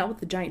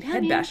the giant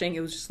head bashing. It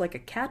was just like a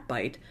cat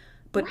bite,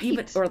 but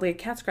even or like a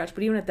cat scratch.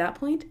 But even at that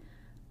point,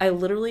 I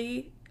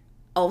literally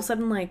all of a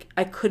sudden like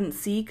I couldn't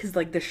see because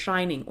like the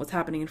shining was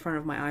happening in front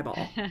of my eyeball.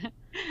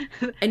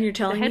 And you're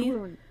telling me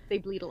wound, they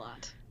bleed a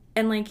lot.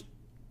 And like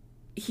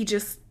he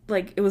just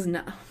like it was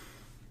not.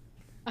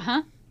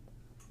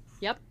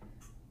 Yep.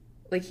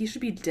 Like he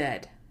should be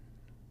dead.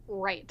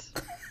 Right.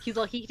 He's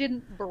lucky he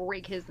didn't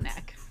break his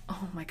neck.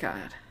 Oh my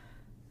god.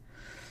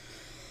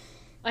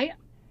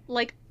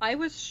 I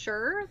was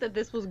sure that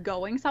this was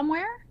going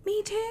somewhere.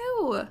 Me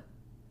too.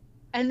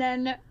 And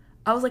then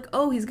I was like,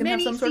 oh, he's gonna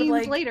have some sort of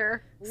like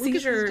later, seizure.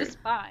 Lucas is just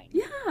fine.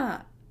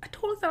 Yeah, I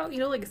totally thought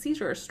like a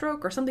seizure or a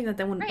stroke or something that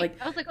then wouldn't like.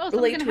 I was like, oh,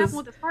 something's gonna happen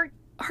with his heart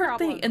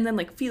thing, and then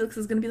like Felix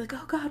is gonna be like,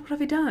 oh god, what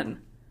have I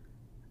done?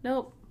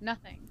 Nope,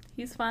 nothing.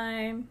 He's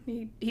fine.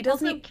 He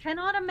doesn't. Also,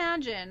 cannot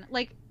imagine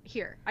like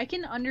here. I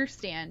can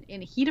understand in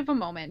the heat of a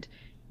moment,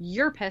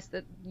 you're pissed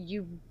that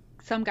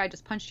some guy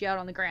just punched you out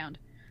on the ground.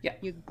 Yeah.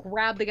 You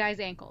grab the guy's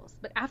ankles.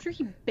 But after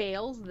he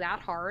bails that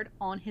hard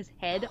on his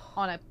head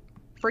on a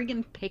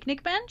friggin'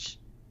 picnic bench,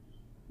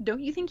 don't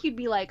you think you'd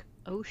be like,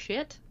 oh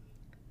shit,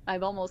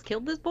 I've almost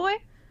killed this boy?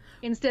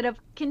 Instead of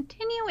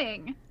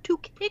continuing to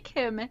kick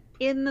him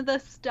in the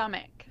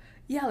stomach.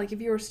 Yeah, like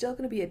if you were still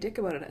going to be a dick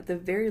about it, at the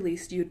very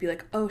least you would be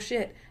like, oh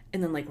shit,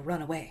 and then like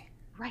run away.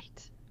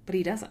 Right. But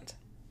he doesn't.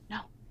 No.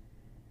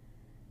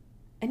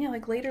 And yeah,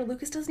 like later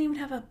Lucas doesn't even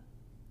have a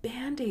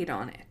Band-Aid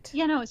on it.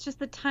 Yeah, no, it's just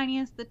the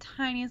tiniest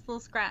little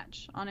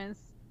scratch on his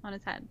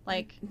head.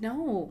 Like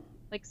no.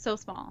 Like so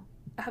small.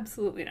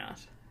 Absolutely not.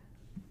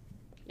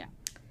 Yeah.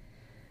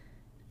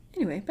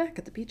 Anyway, back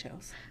at the beach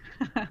house.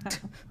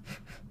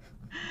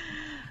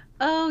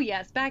 Oh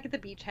yes, back at the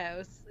beach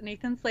house.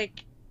 Nathan's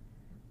like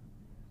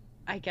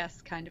I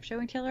guess kind of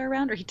showing Taylor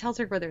around, or he tells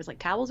her where there's like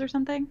towels or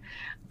something.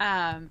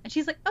 And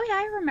she's like, oh yeah,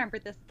 I remember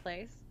this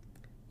place.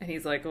 And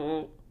he's like,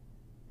 oh,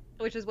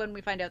 Which is when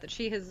we find out that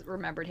she has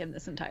remembered him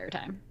this entire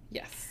time.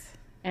 Yes.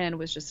 And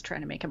was just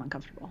trying to make him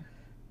uncomfortable.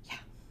 Yeah.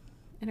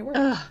 And it worked.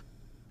 Ugh.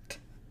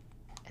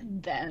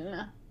 And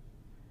then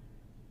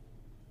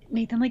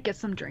Nathan like gets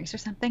some drinks or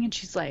something, and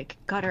she's like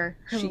got her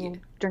little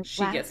drink she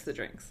glass. gets the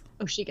drinks.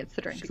 Oh, she gets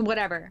the drinks.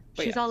 Whatever.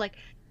 She's all like,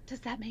 does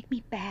that make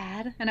me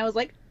bad? And I was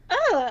like,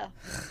 ugh.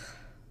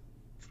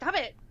 Stop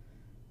it.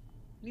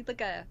 You need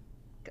like a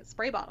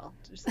spray bottle.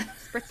 Just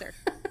spritzer.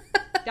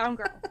 Down,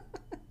 girl.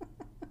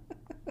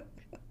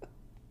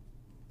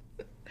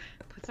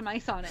 Put some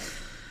ice on it.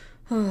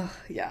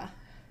 Yeah.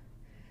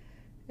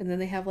 And then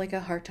they have like a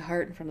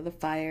heart-to-heart in front of the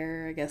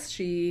fire. I guess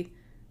she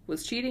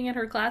was cheating at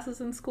her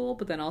classes in school,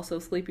 but then also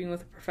sleeping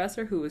with a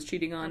professor who was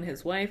cheating on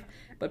his wife,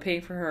 but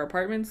paying for her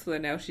apartment, so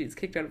that now she's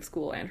kicked out of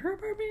school and her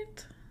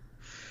apartment.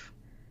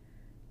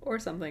 Or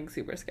something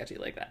super sketchy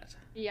like that.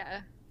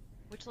 Yeah.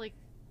 Which, like,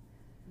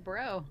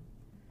 bro,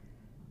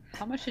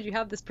 how much did you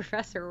have this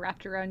professor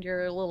wrapped around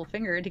your little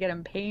finger to get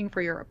him paying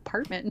for your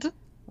apartment?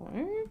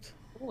 What?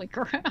 Holy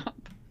crap.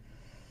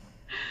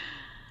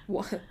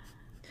 What?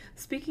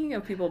 Speaking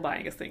of people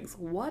buying us things,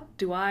 what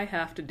do I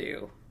have to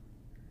do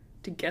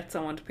to get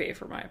someone to pay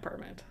for my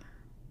apartment?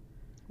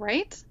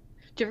 Right?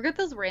 Do you ever get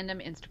those random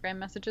Instagram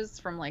messages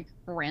from, like,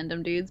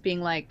 random dudes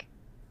being like,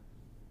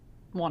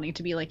 wanting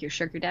to be like your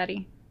sugar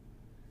daddy?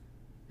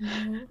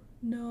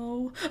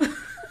 No.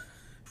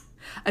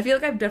 I feel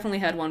like I've definitely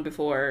had one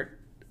before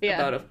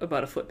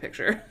about a foot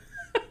picture.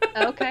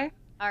 Okay.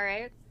 All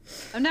right.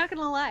 I'm not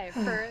gonna lie.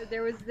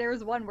 There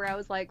was one where I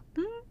was like,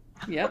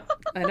 Yep.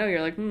 I know,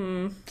 you're like,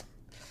 No.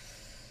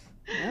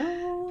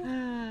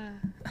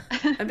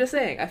 I'm just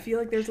saying, I feel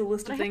like there's a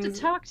list of things. I have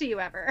to talk to you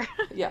ever.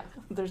 Yeah.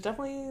 There's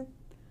definitely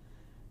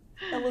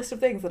a list of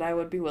things that I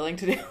would be willing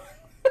to do.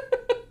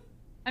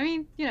 I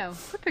mean, you know,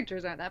 foot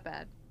pictures aren't that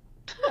bad.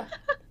 Yeah.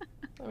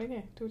 I mean,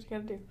 yeah, do what you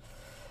gotta do.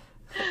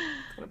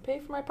 Gonna pay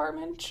for my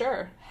apartment?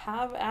 Sure.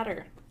 Have at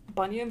her.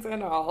 Bunions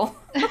and all.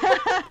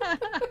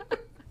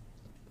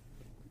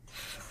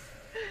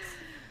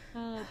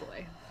 Oh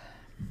boy.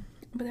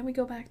 But then we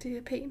go back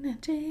to Peyton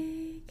and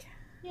Jake.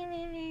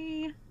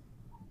 Yay.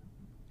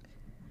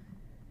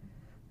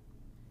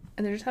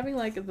 And they're just having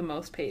like the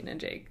most Peyton and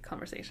Jake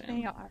conversation.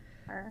 They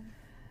are.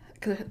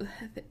 Cause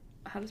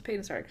how does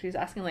Peyton start? Because she's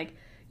asking like,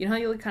 you know how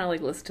you like, kind of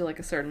like listen to like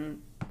a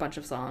certain bunch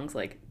of songs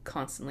like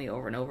constantly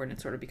over and over, and it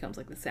sort of becomes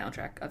like the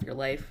soundtrack of your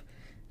life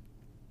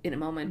in a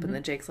moment. Mm-hmm. But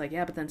then Jake's like,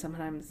 yeah, but then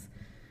sometimes,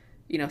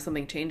 you know,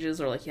 something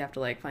changes, or like you have to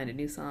like find a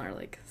new song, or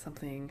like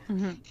something.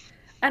 Mm-hmm.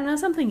 I don't know,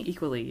 something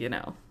equally, you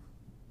know.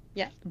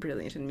 Yeah.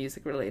 Brilliant and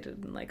music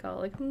related, and like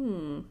all like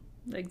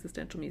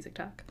existential music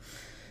talk.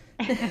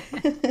 But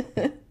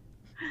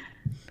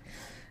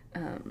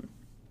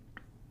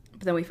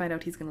then we find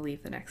out he's going to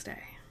leave the next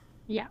day.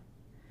 Yeah.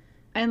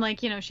 And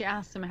like, you know, she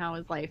asked him how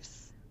his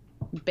life's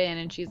been,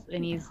 and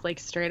he's like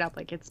straight up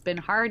like, it's been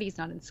hard. He's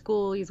not in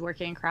school. He's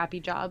working crappy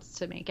jobs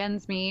to make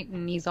ends meet,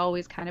 and he's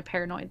always kind of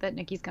paranoid that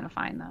Nikki's going to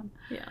find them.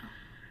 Yeah.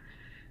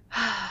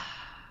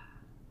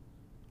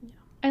 Yeah.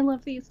 I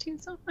love these two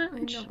so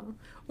much. I know.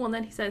 Well, and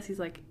then he says, he's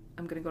like,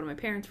 I'm going to go to my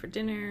parents for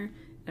dinner,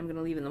 and I'm going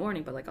to leave in the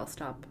morning, but like I'll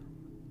stop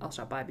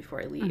by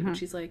before I leave. Mm-hmm. And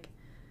she's like,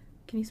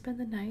 can you spend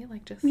the night?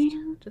 Like, just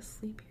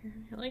sleep here.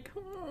 You're like,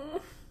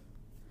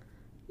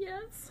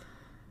 yes.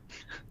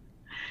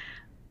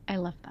 I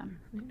love them.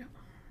 I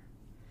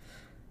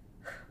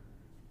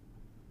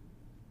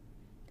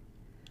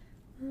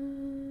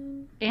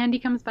know. Andy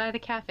comes by the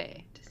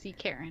cafe to see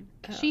Karen.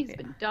 She's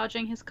been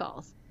dodging his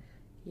calls.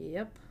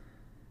 Yep.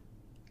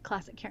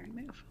 Classic Karen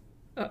move.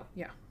 Oh,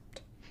 yeah.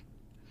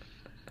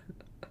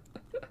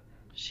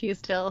 She is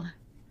still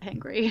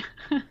angry.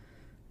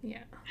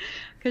 Yeah.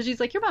 Because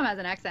she's like, your mom has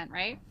an accent,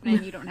 right?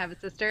 And you don't have a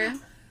sister?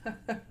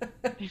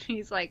 And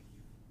he's like,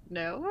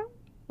 no?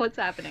 What's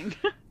happening?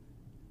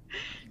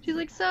 She's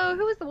like, so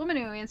who was the woman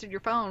who answered your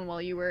phone while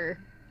you were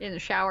in the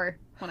shower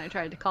when I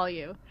tried to call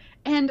you?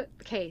 And,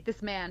 okay,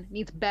 this man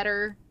needs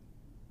better...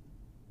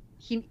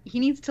 He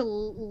needs to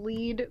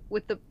lead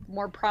with the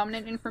more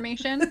prominent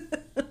information.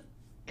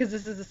 Because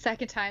this is the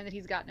second time that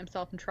he's gotten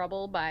himself in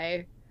trouble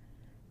by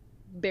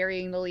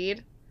burying the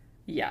lead.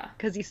 Yeah.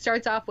 Because he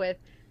starts off with,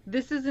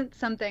 this isn't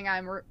something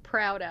I'm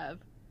proud of.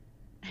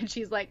 And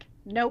she's like,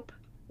 nope,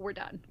 we're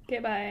done. Okay,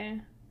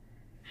 bye.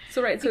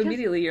 So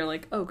immediately you're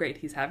like, oh great,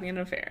 he's having an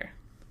affair.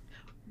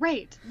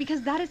 Right,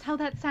 because that is how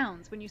that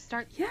sounds when you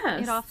start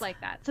it off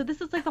like that. So this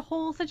is like the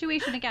whole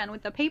situation again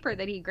with the paper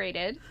that he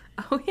graded.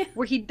 Oh yeah.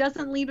 Where he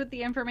doesn't lead with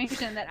the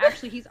information that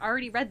actually he's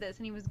already read this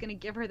and he was going to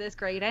give her this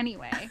grade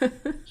anyway.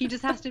 He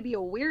just has to be a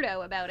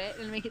weirdo about it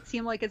and make it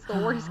seem like it's the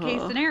worst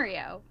case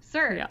scenario.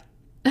 Sir.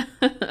 Yeah.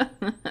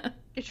 Get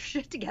your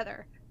shit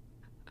together.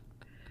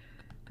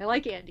 I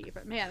like Andy,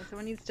 but man,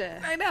 someone needs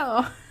to... I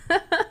know.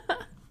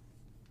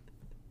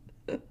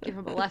 give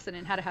him a lesson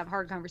in how to have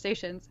hard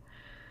conversations.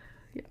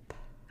 Yep.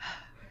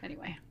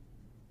 Anyway.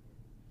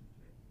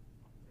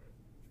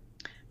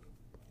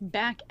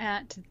 Back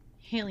at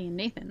Haley and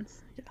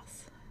Nathan's.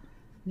 Yes.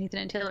 Nathan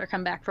and Taylor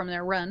come back from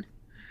their run.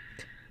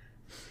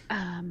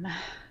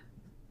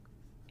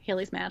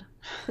 Haley's mad.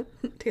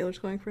 Taylor's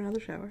going for another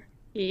shower.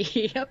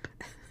 Yep.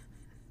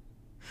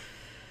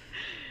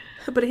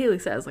 But Haley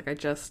says, like, I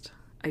just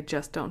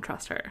don't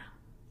trust her.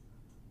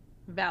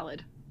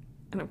 Valid.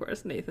 And of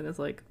course, Nathan is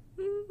like,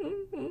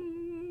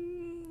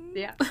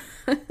 yeah.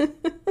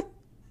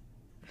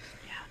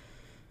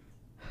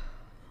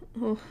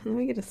 Oh, let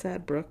me get a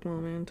sad Brooke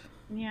moment.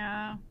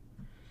 Yeah.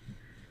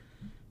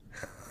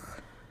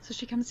 So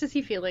she comes to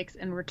see Felix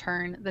and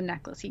return the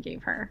necklace he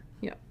gave her.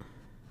 Yeah.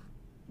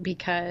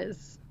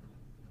 Because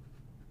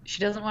she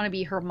doesn't want to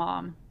be her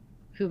mom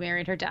who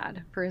married her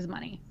dad for his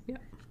money. Yeah.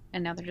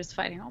 And now they're just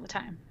fighting all the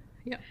time.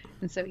 Yeah.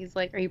 And so he's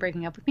like, are you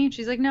breaking up with me? And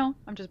she's like, no,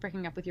 I'm just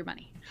breaking up with your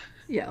money.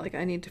 Yeah, like,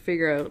 I need to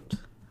figure out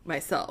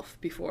myself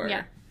before.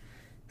 Yeah.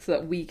 So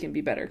that we can be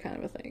better, kind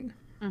of a thing.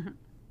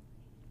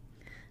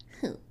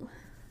 Mm-hmm.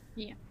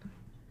 Yeah.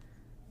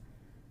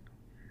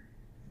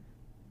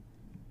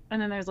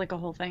 And then there's like a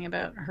whole thing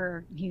about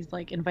her. He's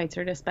like invites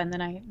her to spend the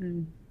night,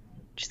 and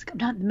she's like, I'm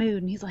not in the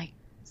mood. And he's like,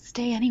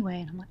 stay anyway.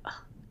 And I'm like,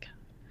 oh God.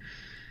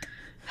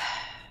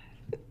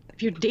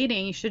 If you're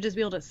dating, you should just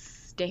be able to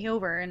stay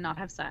over and not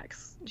have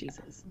sex.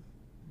 Jesus.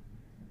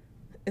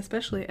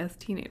 Especially as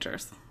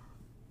teenagers.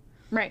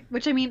 Right.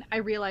 Which, I mean, I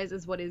realize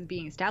is what is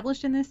being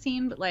established in this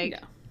scene, but like,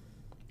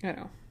 yeah, I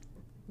know.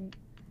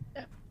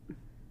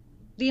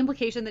 The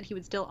implication that he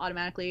would still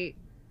automatically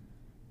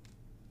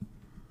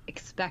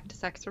expect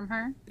sex from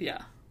her,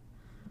 yeah,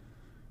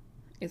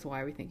 is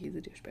why we think he's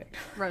a douchebag.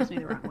 rubs me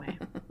the wrong way.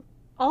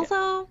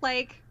 Also,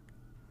 like,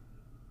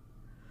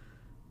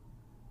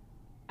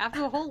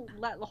 after the whole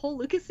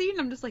Lucas scene,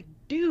 I'm just like,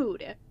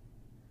 dude.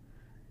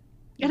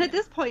 And at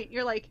this point,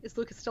 you're like, is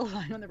Lucas still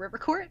lying on the river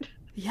court?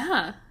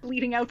 Yeah.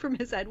 Bleeding out from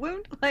his head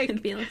wound? Like, And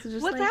Felix is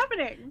just what's like,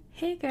 happening?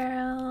 Hey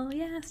girl,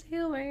 yeah, stay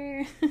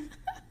over.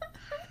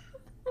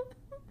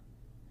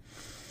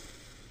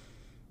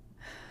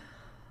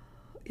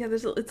 Yeah,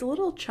 it's a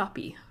little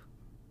choppy.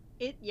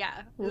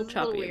 Yeah. A little It's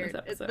choppy weird.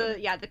 in this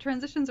episode. The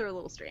transitions are a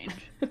little strange.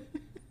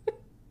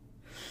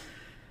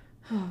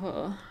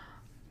 Oh.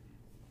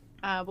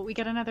 But we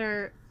get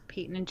another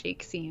Peyton and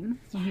Jake scene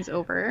when he's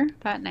over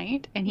that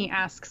night, and he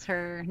asks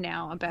her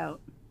now about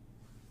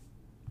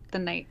the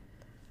night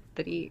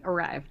that he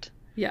arrived.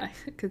 Yeah,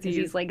 because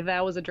he's like,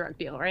 that was a drug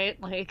deal, right?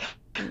 Like,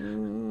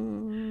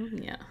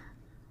 yeah.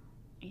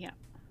 Yeah.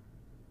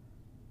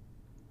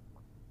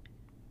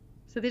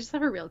 So they just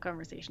have a real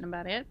conversation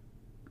about it.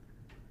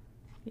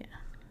 Yeah.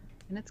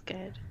 And it's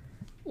good.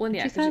 Well,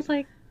 yeah. She says,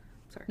 like...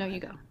 Sorry. No, you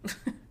go.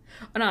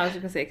 Oh, no, I was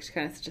just going to say, she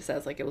kind of just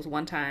says, like, it was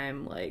one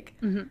time, like,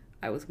 Mm-hmm.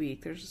 I was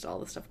weak, there's just all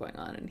this stuff going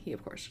on, and he,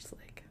 of course, just,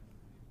 like,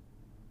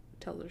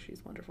 tells her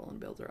she's wonderful and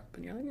builds her up,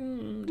 and you're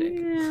like, Jake.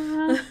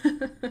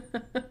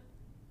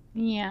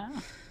 Yeah. Yeah.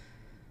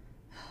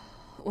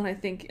 When I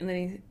think, and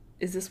then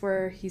is this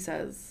where he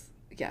says,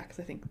 yeah, because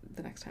I think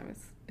the next time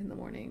is in the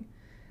morning,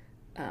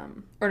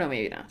 or no,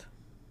 maybe not.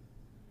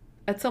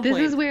 At some point.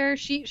 This is where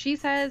she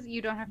says,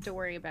 you don't have to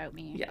worry about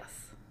me. Yes.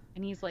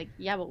 And he's like,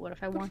 yeah, but what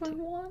if I want to? I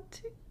want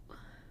to?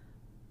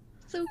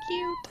 So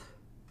cute.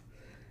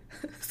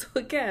 So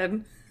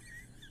again,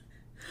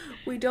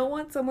 we don't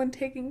want someone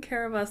taking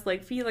care of us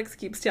like Felix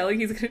keeps telling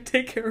he's going to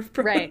take care of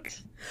Brooke.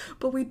 Right.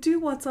 But we do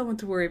want someone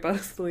to worry about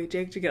us the way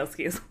Jake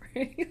Jagielski is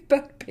worrying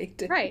about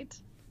Peyton. Right.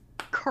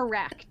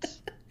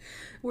 Correct.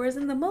 Whereas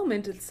in the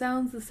moment, it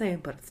sounds the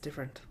same, but it's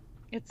different.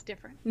 It's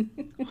different.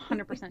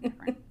 100%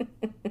 different.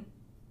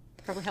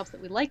 Probably helps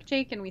that we like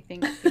Jake and we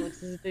think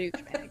Felix is a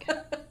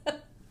douchebag.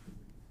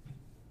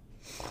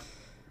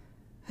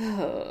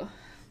 Oh,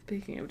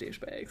 speaking of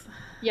douchebags.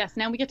 Yes,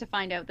 now we get to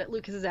find out that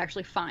Lucas is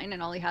actually fine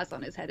and all he has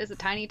on his head is a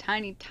tiny,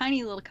 tiny,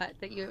 tiny little cut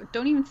that you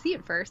don't even see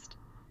at first.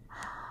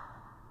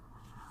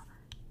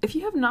 If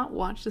you have not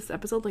watched this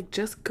episode, like,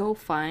 just go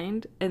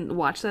find and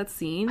watch that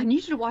scene. I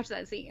need you to watch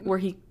that scene. Where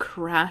he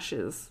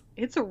crashes.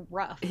 It's a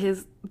rough.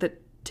 The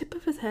tip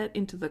of his head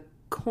into the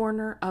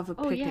corner of a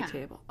picnic yeah.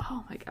 table.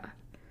 Oh my god.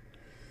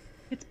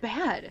 It's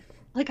bad.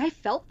 Like, I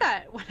felt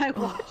that when I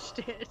watched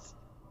it.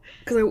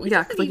 Because he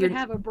doesn't even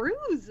have a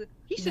bruise.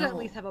 He should at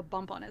least have a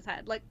bump on his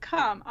head. Like,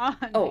 come on.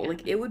 Oh, man.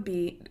 like, it would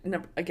be,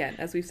 again,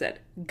 as we've said,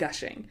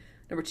 gushing.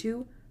 Number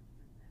 2,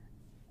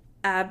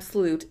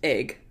 absolute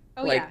egg.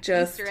 Oh, like, yeah,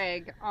 just Easter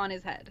egg on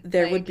his head.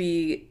 There like, would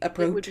be a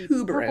protuberance. It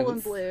would be purple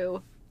and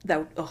blue.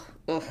 That would,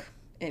 ugh.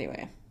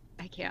 Anyway.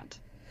 I can't.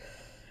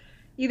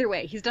 Either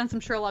way, he's done some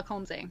Sherlock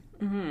Holmesing.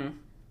 Mm-hmm.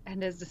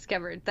 And has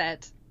discovered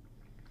that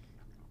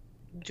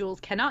Jules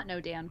cannot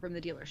know Dan from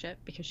the dealership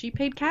because she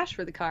paid cash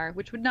for the car,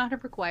 which would not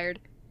have required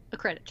a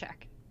credit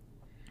check.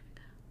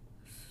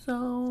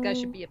 So... This guy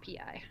should be a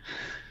PI.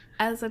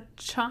 As a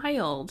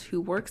child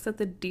who works at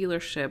the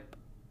dealership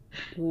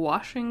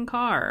washing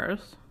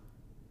cars...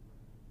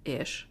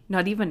 ish.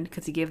 Not even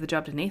because he gave the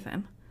job to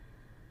Nathan.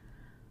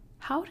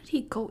 How did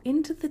he go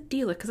into the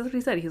dealer? Because that's what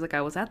he said. He's like,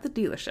 I was at the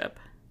dealership.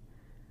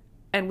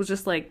 And was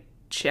just, like,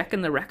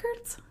 checking the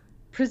records?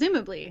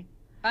 Presumably.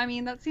 I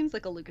mean, that seems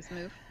like a Lucas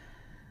move.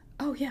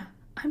 Oh, yeah.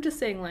 I'm just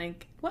saying,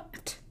 like,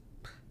 what?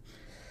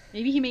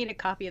 Maybe he made a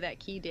copy of that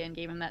key Dan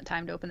gave him that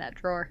time to open that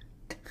drawer.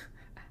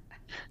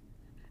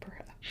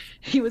 Perhaps.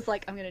 He was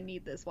like, I'm gonna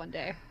need this one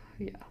day.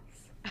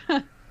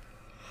 Yes.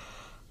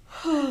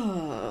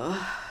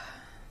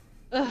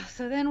 Ugh,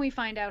 so then we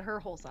find out her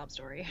whole sob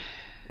story.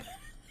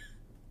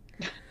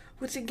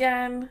 Which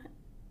again,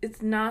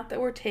 it's not that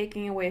we're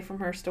taking away from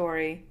her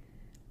story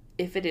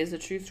if it is a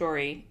true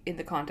story in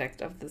the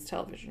context of this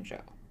television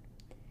show.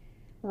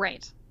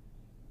 Right.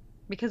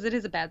 Because it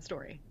is a bad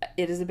story.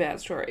 It is a bad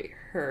story.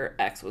 Her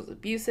ex was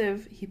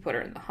abusive. He put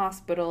her in the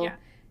hospital. Yeah.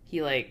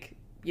 He, like,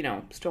 you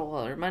know, stole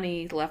all her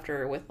money, left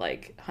her with,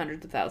 like,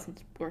 hundreds of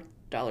thousands of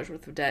dollars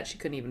worth of debt. She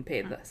couldn't even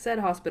pay the said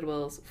hospital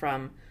bills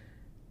from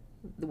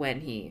when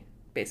he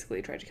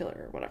basically tried to kill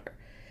her or whatever.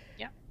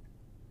 Yeah.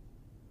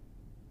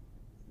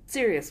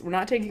 Serious. We're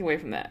not taking away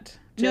from that.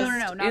 No,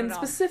 not at all. In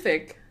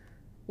specific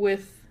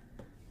with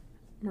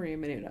Maria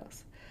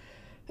Menounos.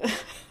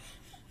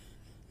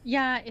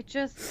 Yeah, it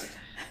just...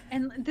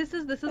 And this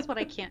is what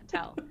I can't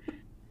tell.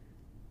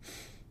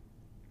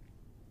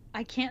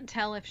 I can't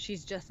tell if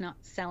she's just not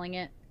selling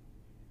it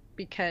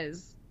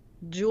because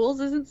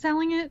Jules isn't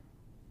selling it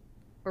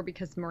or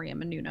because Maria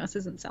Menounos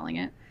isn't selling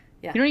it.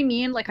 Yeah. You know what I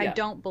mean? Like, Yeah. I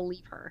don't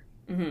believe her.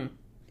 Mm-hmm.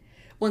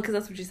 Well, because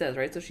that's what she says,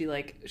 right? So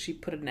she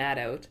put an ad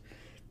out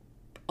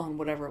on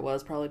whatever it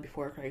was, probably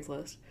before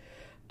Craigslist.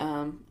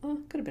 Could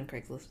have been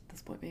Craigslist at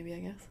this point, maybe, I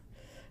guess.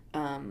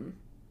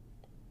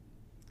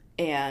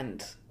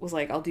 And was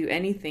like, I'll do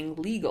anything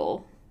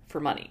legal for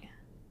money.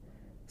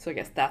 So I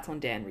guess that's when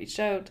Dan reached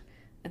out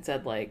and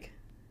said, like,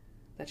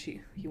 that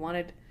he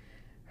wanted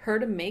her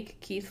to make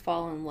Keith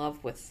fall in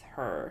love with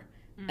her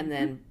and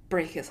then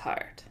break his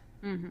heart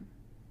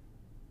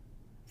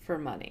for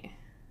money.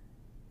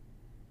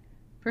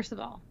 First of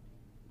all,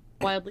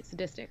 wildly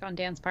sadistic on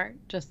Dan's part.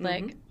 Just,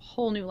 like,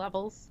 whole new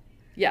levels.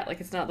 Yeah,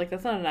 like, it's not, like,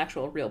 that's not an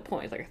actual real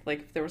point. Like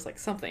if there was, like,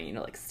 something, you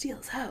know, like, steal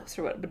his house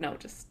or what, but no,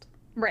 just...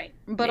 Right.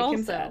 But make him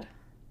also, sad.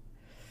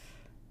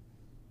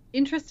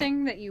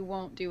 Interesting that you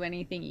won't do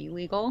anything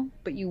illegal,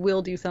 but you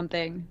will do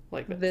something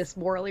Like this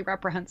morally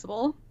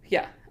reprehensible.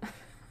 Yeah.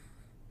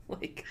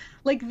 Like,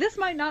 this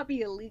might not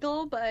be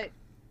illegal, but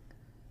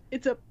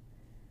it's a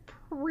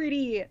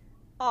pretty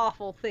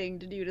awful thing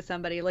to do to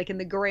somebody, like, in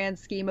the grand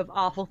scheme of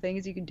awful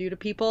things you can do to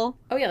people.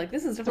 Oh, yeah, like,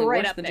 this is definitely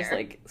right worse up than just, there.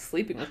 like,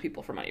 sleeping with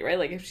people for money, right?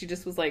 Like, if she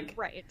just was, like,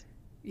 Right.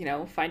 you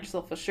know, find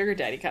yourself a sugar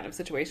daddy kind of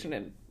situation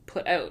and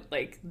put out,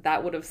 like,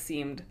 that would have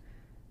seemed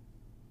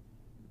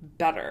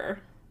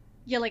better.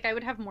 Yeah, like, I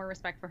would have more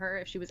respect for her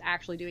if she was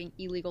actually doing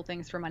illegal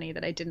things for money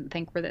that I didn't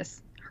think were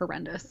this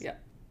horrendous. Yeah.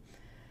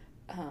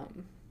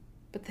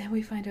 But then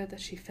we find out that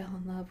she fell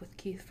in love with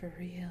Keith for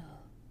real.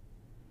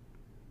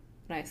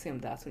 And I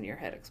assumed that's when your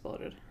head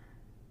exploded.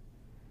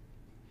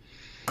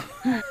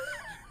 I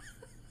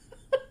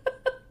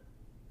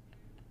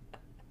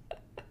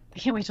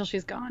can't wait till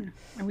she's gone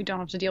and we don't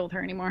have to deal with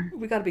her anymore.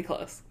 We gotta be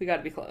close. We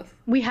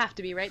have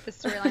to be, right? The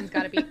storyline's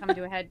gotta be come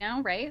to a head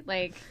now, right?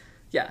 Like,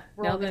 yeah.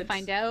 we're all gonna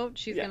find out.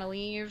 She's gonna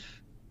leave.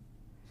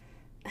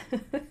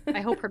 I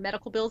hope her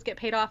medical bills get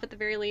paid off at the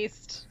very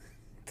least.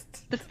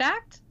 The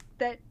fact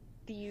that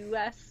the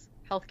U.S.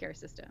 healthcare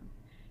system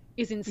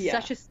is in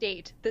such a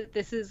state that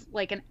this is,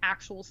 like, an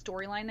actual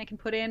storyline they can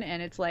put in,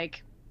 and it's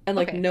like... And,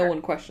 like, okay, no sure.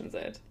 one questions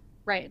it.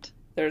 Right.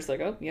 They're just like,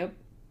 oh, yep.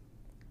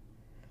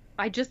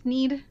 I just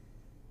need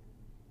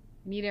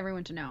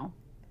everyone to know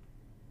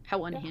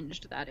how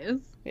unhinged that is.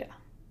 Yeah.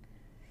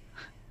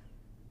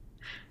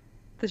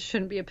 This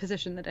shouldn't be a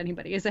position that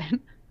anybody is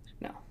in.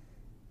 No.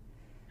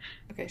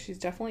 Okay, she's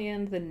definitely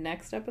in the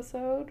next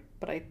episode,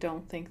 but I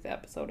don't think the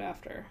episode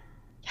after.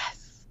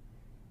 Yes.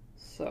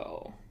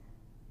 So,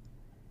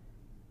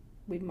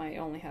 we might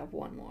only have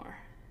one more.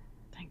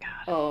 Thank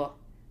God. Oh,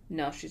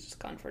 no, she's just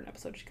gone for an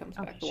episode. She comes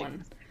back the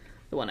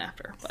one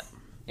after. But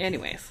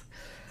anyways.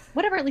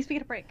 Whatever, at least we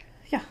get a break.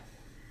 Yeah.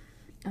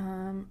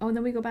 And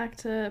then we go back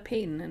to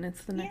Peyton, and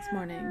it's the next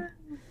morning.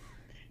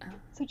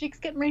 So Jake's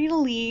getting ready to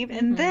leave,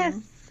 and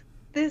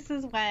this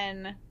is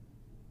when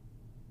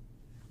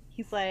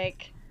he's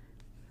like,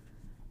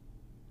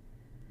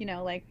 you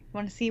know, like,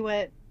 want to see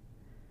what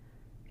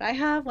I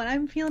have when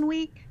I'm feeling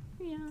weak?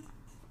 Yeah.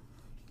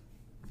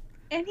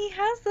 And he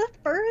has the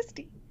first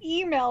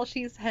email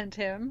she sent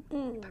him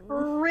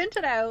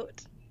printed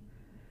out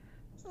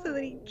so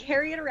that he can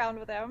carry it around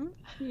with him.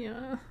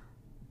 Yeah.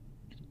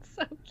 It's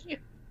so cute.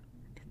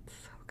 It's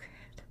so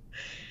good.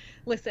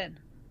 Listen,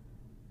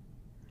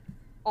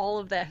 all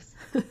of this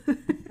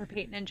for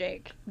Peyton and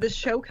Jake. The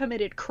show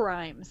committed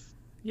crimes.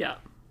 Yeah.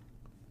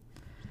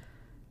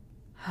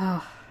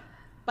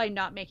 By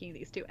not making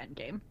these two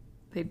endgame.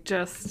 They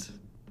just...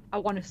 I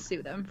want to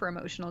sue them for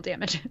emotional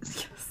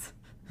damages. Yes.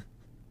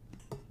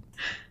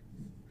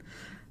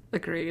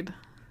 Agreed.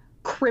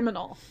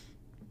 Criminal.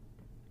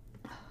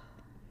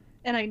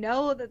 And I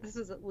know that this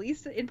was at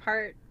least in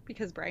part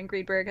because Brian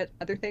Greenberg had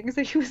other things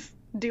that he was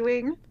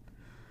doing.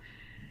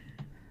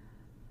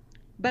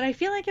 But I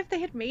feel like if they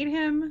had made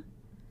him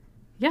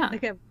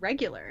like a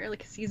regular,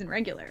 like a season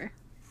regular.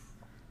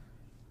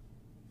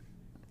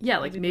 Yeah,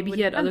 like maybe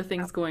he had other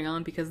things going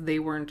on because they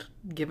weren't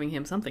giving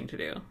him something to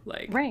do.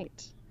 Like,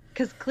 right.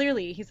 Because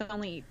clearly he's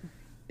only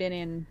been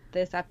in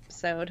this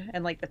episode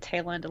and like the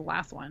tail end of the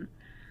last one.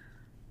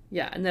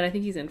 Yeah, and then I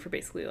think he's in for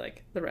basically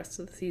like the rest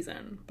of the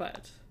season,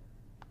 but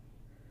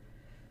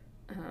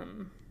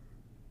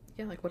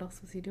yeah, like what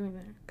else was he doing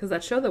there? Because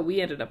that show that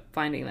we ended up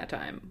finding that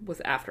time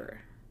was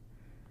after.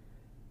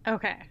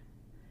 Okay.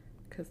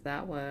 Because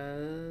that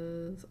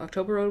was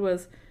October Road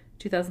was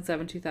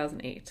 2007,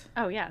 2008.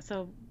 Oh yeah,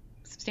 so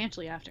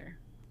substantially after.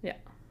 Yeah.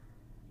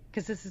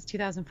 Because this is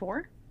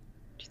 2004?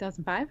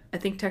 2005? I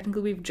think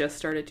technically we've just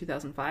started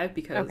 2005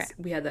 because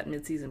we had that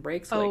mid-season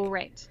break. So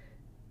right.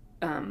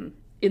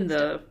 In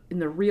the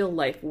real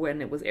life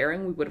when it was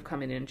airing, we would have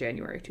come in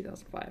January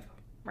 2005.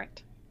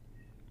 Right.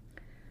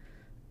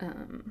 I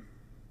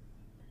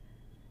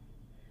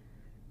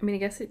mean, I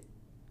guess it...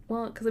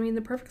 Well, because, I mean,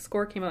 The Perfect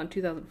Score came out in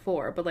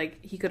 2004, but,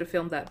 like, he could have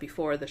filmed that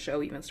before the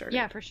show even started.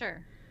 Yeah, for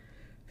sure.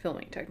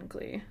 Filming,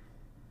 technically.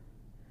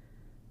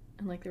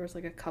 And, like, there was,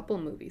 like, a couple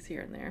movies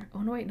here and there. Oh,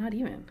 no, wait, not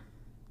even.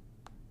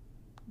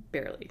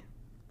 Barely.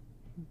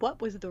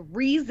 What was the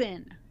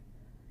reason?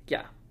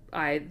 Yeah,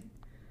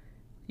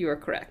 you are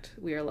correct.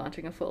 We are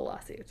launching a full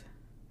lawsuit.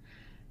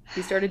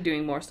 We started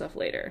doing more stuff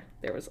later.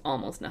 There was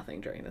almost nothing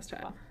during this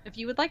time. Well, if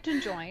you would like to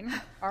join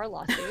our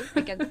lawsuit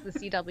against the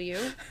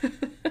CW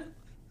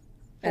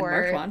for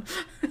March 1.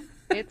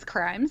 its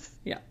crimes,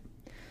 yeah,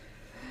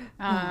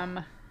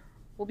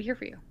 we'll be here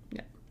for you.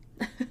 Yeah.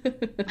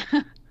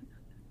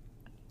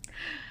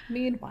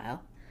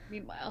 Meanwhile,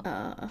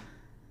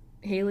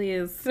 Haley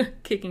is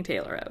kicking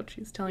Taylor out.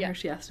 She's telling her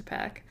she has to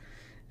pack.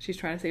 She's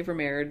trying to save her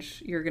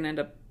marriage. You're going to end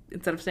up,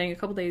 instead of staying a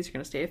couple days, you're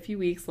going to stay a few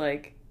weeks.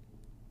 Like,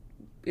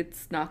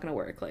 it's not going to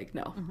work. Like,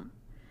 no. Mm-hmm.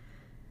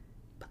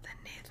 But then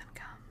Nathan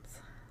comes.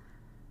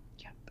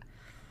 Yep.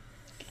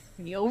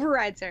 And he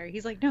overrides her.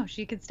 He's like, no,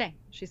 she can stay.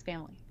 She's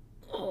family.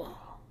 Oh.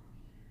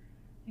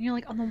 And you're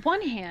like, on the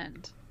one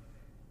hand,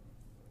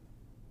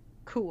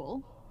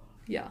 cool.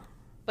 Yeah.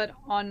 But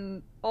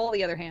on all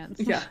the other hands.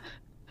 Yeah.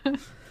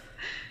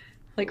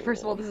 Like,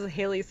 first of all, this is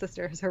Haley's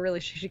sister, so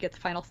really she should get the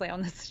final say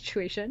on this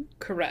situation.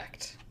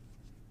 Correct.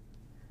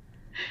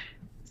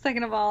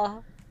 Second of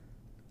all,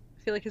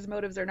 I feel like his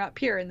motives are not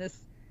pure in this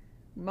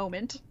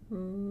moment.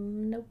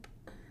 Nope.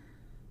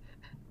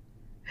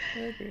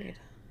 Agreed.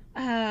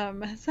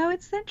 So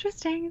it's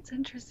interesting.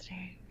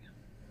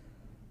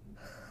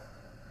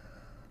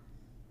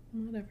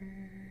 Whatever.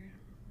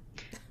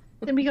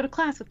 Then we go to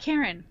class with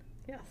Karen.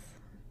 Yes.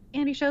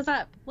 Andy shows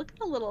up. Looking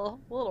a little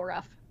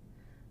rough.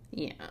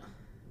 Yeah.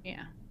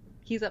 Yeah.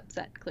 He's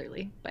upset,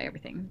 clearly, by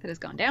everything that has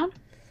gone down.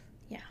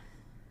 Yeah.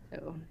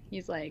 So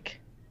he's like,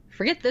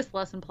 forget this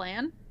lesson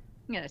plan.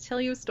 I'm going to tell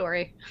you a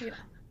story. Yeah.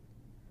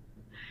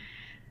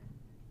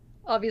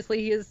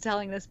 Obviously, he is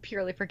telling this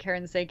purely for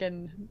Karen's sake,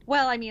 and,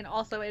 well, I mean,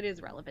 also it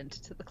is relevant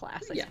to the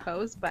class, I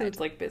suppose, but... It's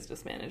like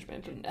business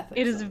management and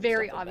ethics. It is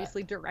very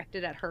obviously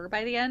directed at her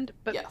by the end,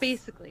 but yes.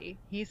 Basically,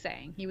 he's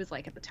saying he was,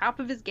 like, at the top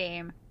of his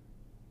game.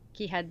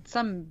 He had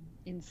some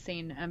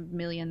insane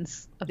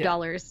millions of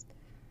dollars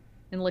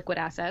in liquid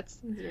assets.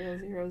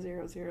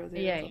 0.00000.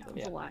 Yeah, it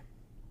was a lot.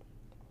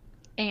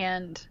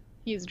 And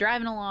he's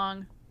driving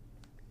along,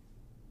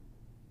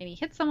 and he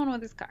hit someone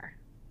with his car.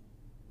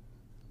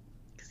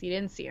 Because he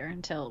didn't see her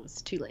until it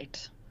was too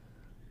late.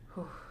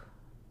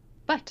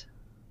 But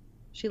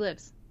she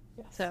lives.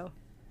 Yes. So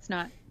it's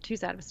not too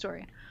sad of a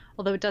story.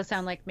 Although it does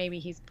sound like maybe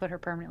he's put her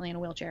permanently in a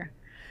wheelchair.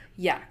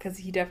 Yeah, because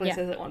he definitely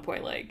says at one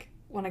point, like,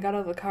 when I got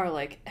out of the car,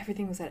 like,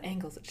 everything was at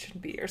angles it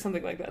shouldn't be, or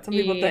something like that.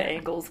 Something about the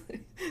angles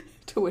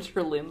to which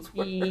her limbs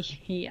were.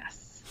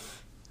 Yes.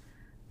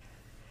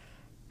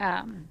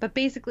 But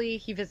basically,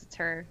 he visits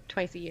her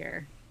twice a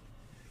year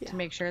to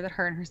make sure that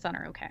her and her son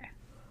are okay.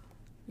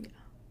 Yeah.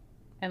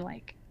 And,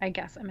 like, I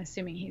guess, I'm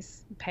assuming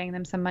he's paying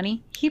them some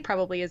money. He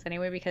probably is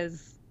anyway,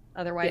 because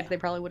otherwise they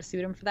probably would have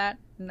sued him for that,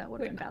 and that would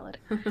have been valid.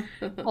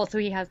 Also,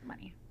 he has the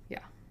money.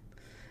 Yeah.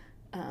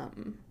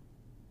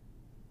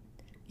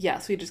 Yeah,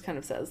 so he just kind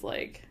of says,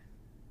 like,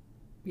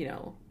 you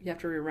know, you have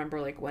to remember,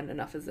 like, when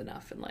enough is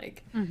enough. And,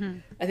 like,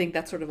 I think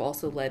that sort of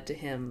also led to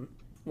him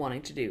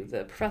wanting to do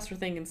the professor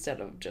thing instead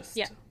of just,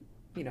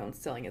 you know,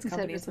 selling his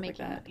company and stuff like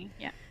that. Money.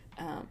 Yeah.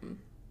 And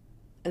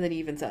then he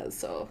even says,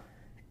 so,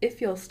 if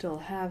you'll still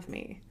have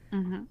me,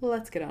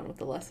 let's get on with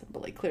the lesson.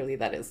 But, like, clearly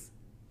that is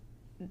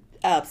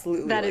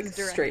absolutely,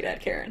 straight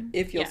at Karen.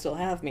 If you'll still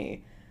have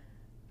me,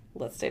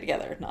 let's stay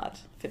together, not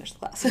finish the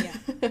class.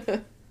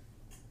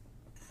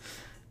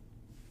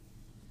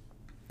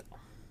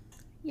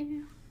 Yeah.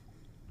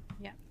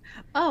 Yeah.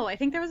 Oh, I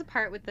think there was a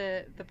part with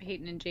the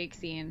Peyton and Jake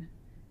scene.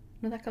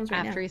 No, that comes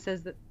right after he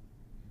says that.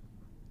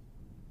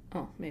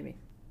 Oh, maybe.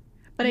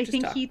 But I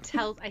think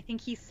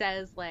he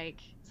says,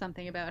 like,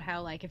 something about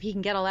how, like, if he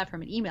can get all that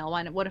from an email,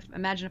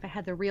 imagine if I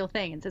had the real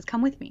thing and says,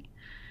 come with me.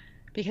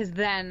 Because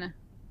then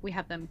we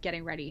have them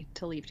getting ready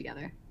to leave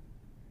together.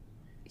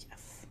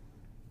 Yes.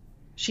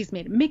 She's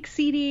made a mix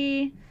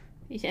CD.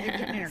 Yeah.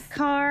 Getting in her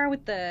car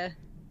with the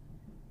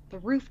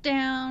roof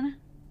down.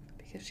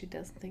 Because she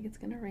doesn't think it's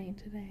going to rain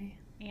today.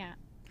 Yeah.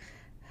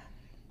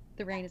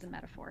 The rain is a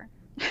metaphor.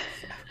 I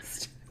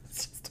was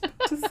just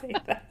about to say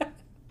that.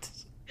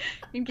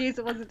 In case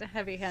it wasn't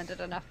heavy-handed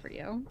enough for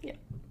you. Yeah.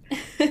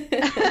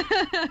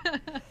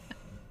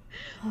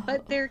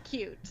 But they're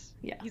cute.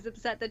 Yeah. He's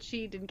upset that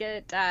she didn't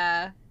get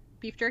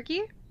beef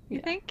jerky, I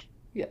think.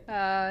 Yeah.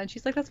 And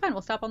she's like, that's fine,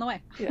 we'll stop on the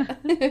way. Yeah.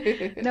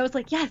 And I was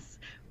like, yes,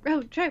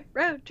 road trip.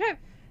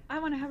 I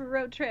want to have a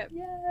road trip.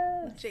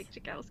 Yes. With Jake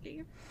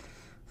Jakowski.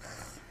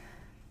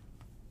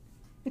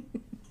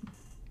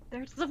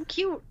 They're so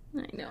cute.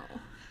 I know.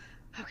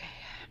 Okay.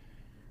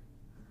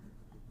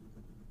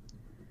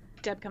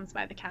 Deb comes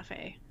by the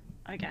cafe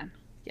again.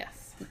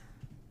 Yes.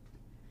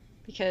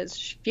 Because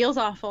she feels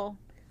awful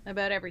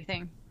about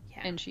everything.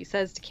 Yeah. And she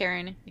says to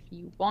Karen, if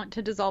you want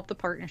to dissolve the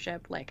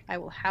partnership, like, I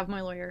will have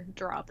my lawyer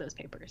draw up those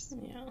papers.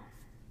 Yeah.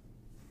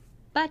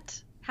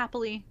 But,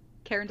 happily,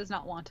 Karen does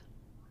not want.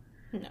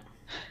 No.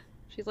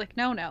 She's like,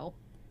 no.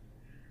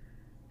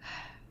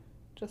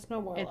 Just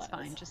no more lies. It's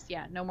fine. Just,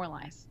 yeah, no more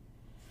lies.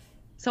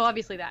 So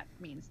obviously that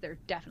means there are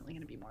definitely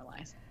going to be more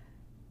lies.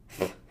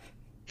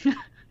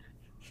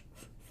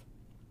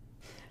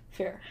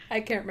 Fair. I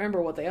can't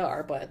remember what they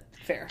are, but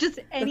fair. Just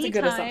That's a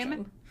good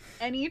assumption.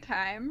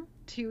 anytime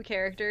two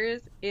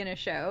characters in a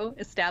show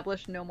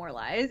establish no more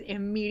lies,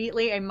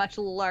 immediately a much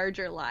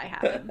larger lie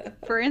happens.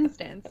 For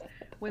instance,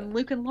 when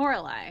Luke and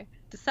Lorelai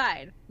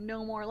decide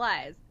no more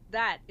lies,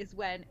 that is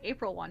when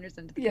April wanders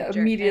into the future.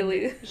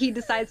 Immediately. And he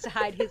decides to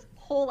hide his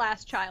whole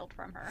last child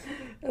from her.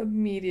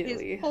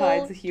 Immediately His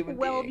hides whole a human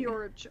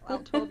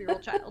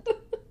 12-year-old child.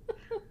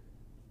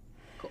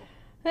 Cool.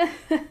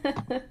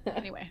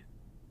 Anyway.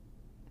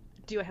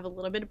 Do I have a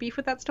little bit of beef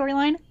with that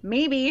storyline?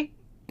 Maybe.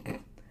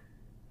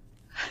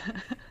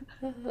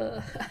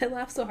 I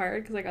laughed so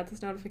hard because I got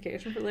this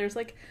notification for there's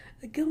like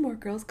a Gilmore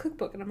Girls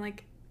cookbook, and I'm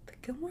like, the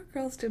Gilmore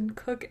Girls didn't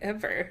cook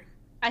ever.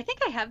 I think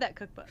I have that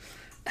cookbook.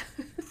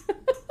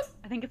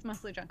 I think it's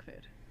mostly junk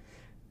food.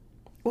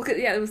 Well,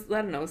 yeah, it was,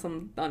 I don't know,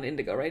 some on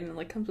Indigo, right? And it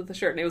like comes with a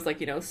shirt, and it was like,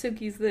 you know,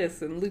 Suki's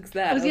this and Luke's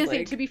that. I was gonna say,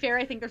 like, to be fair,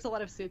 I think there's a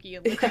lot of Suki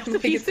and Luke yeah, like,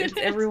 recipes in it's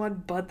it.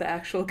 everyone but the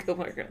actual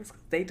Gilmore Girls.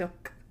 They don't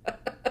cook.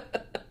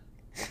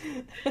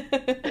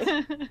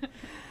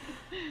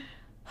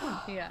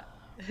 Yeah.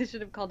 I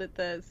should have called it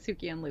the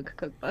Suki and Luke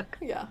cookbook.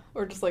 Yeah,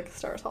 or just like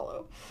Stars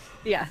Hollow.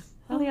 Yeah.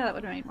 Oh yeah, that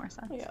would have made more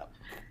sense.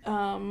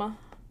 Yeah.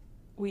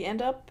 We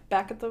end up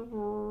back at the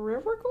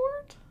River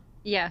Court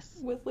Yes.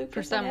 with Luke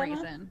For some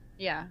reason.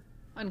 Yeah.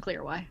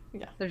 Unclear why.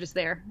 Yeah. They're just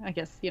there. I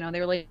guess, you know, they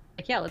were like,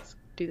 yeah, let's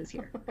do this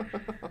here.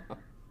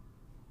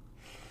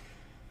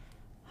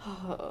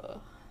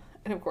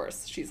 And of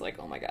course, she's like,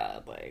 oh my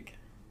god, like,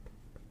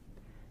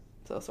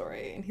 so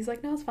sorry. And he's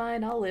like, no, it's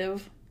fine, I'll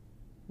live.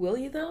 Will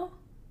you, though?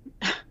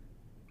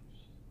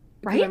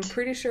 Right? I'm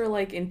pretty sure,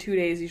 like, in 2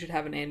 days you should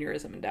have an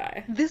aneurysm and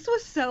die. This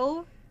was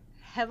so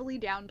heavily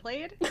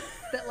downplayed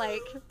that, like,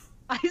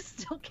 I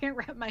still can't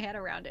wrap my head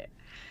around it.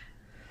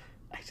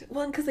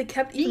 Well, because they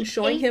kept even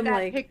showing him, that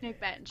like, picnic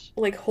bench.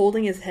 like,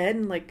 holding his head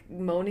and, like,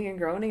 moaning and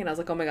groaning, and I was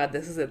like, oh my god,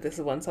 this is it. This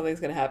is when something's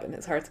gonna happen.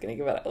 His heart's gonna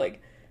give out.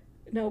 Like,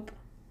 nope.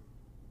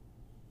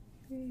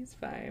 He's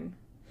fine.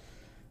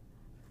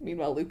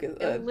 Meanwhile, Luke is...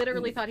 I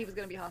literally thought he was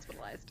going to be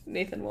hospitalized.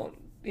 Nathan won't,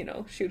 you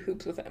know, shoot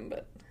hoops with him,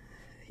 but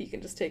he can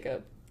just take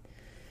a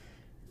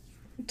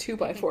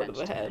 2x4 to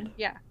the head.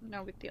 Yeah,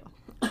 no big deal.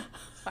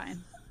 It's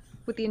fine.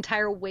 With the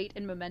entire weight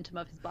and momentum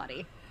of his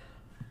body.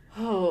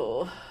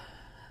 Oh.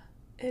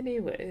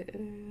 Anyways.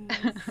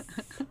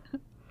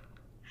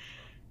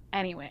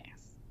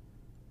 Anyways,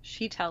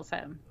 she tells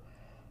him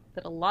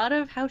that a lot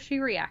of how she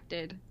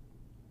reacted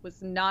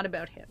was not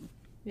about him.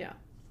 Yeah.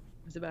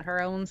 It was about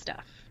her own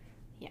stuff.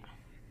 Yeah.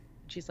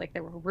 She's like,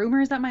 there were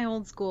rumors at my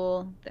old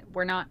school that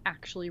were not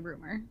actually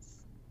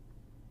rumors.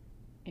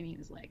 And he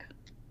was like,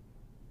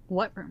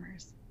 what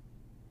rumors?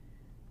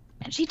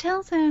 And she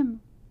tells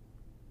him.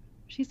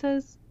 She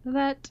says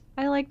that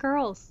I like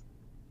girls.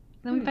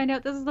 Then we find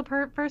out this is the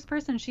first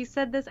person she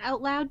said this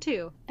out loud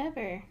to.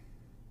 Ever.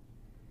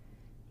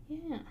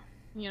 Yeah.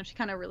 You know, she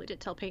kind of really did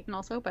tell Peyton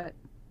also, but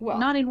Well,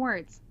 not in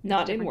words.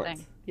 Not in words.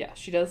 Thing. Yeah,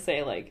 she does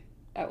say, like,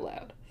 out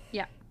loud.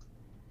 Yeah.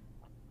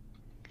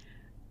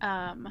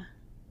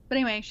 But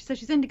anyway, she says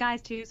she's into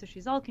guys too, so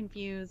she's all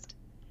confused.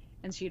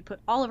 And she had put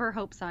all of her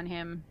hopes on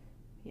him.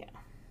 Yeah.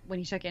 When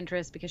he took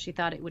interest because she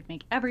thought it would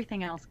make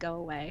everything else go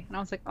away. And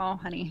I was like, oh,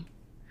 honey.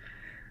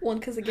 Well,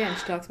 because again,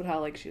 she talks about how,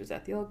 like, she was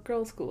at the old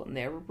girls' school and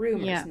there were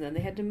rumors, and then they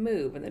had to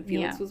move, and then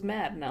Felix was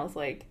mad, and I was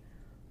like,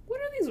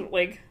 what are these,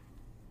 like...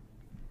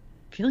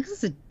 Felix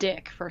is a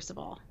dick, first of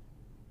all.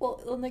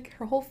 Well, and, like,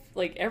 her whole,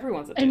 like,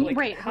 everyone's a dick. And, like,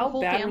 right, how her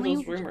whole bad family, were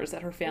those rumors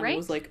that her family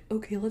was like,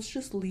 okay, let's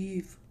just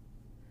leave?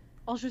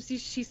 Also,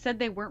 she said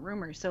they weren't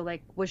rumors, so,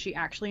 like, was she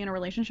actually in a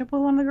relationship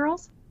with one of the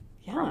girls?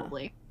 Yeah.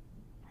 Probably.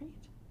 Right.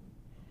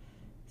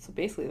 So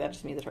basically, that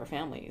just means that her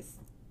family's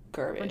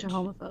garbage. Bunch of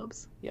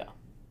homophobes. Yeah.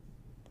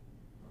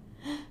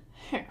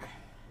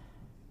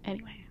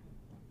 Anyway.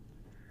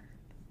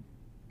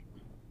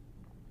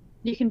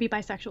 You can be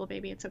bisexual,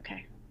 baby. It's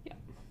okay. Yeah.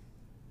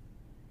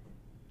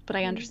 But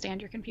I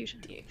understand your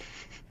confusion.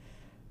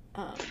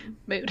 Yeah.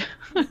 Mood.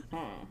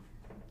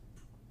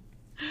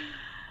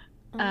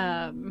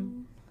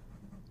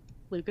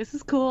 Lucas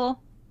is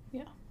cool.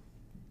 Yeah.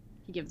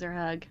 He gives her a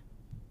hug.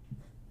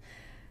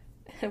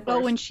 Of Oh,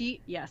 course. when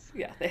she... Yes.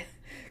 Yeah,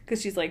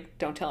 because she's like,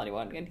 don't tell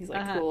anyone. And he's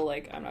like, cool,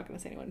 like, I'm not going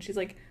to say anyone. And she's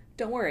like,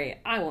 don't worry,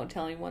 I won't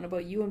tell anyone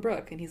about you and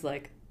Brooke. And he's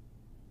like,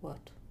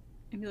 what?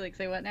 And you're like,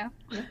 say what now?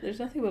 No, there's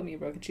nothing about me and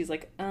Brooke. And she's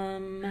like,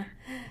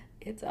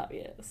 it's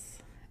obvious.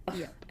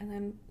 Yeah. And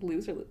then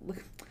Lucas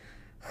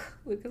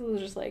was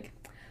just like,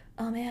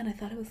 oh man, I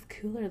thought it was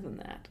cooler than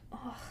that.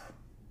 Oh,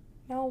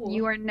 no.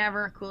 You are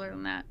never cooler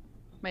than that,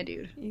 my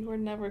dude. You were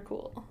never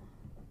cool.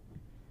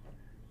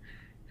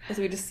 As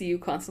we just see you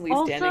constantly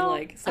Also, standing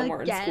like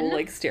somewhere again, in school,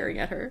 like staring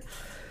at her.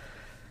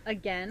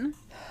 Again,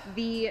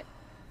 the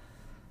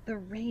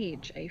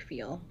rage I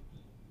feel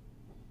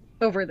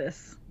over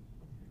this.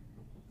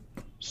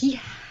 He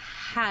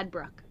had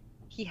Brooke.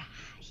 He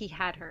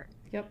had her.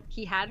 Yep.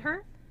 He had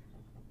her,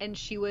 and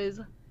she was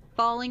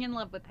falling in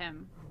love with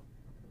him.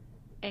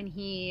 And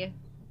he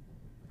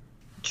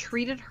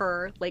treated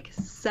her like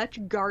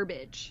such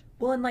garbage.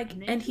 Well, and like,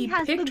 and he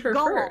has picked the her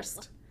gall.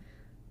 first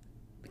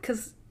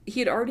because he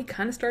had already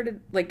kind of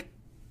started, like,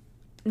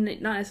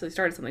 not necessarily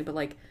started something, but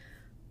like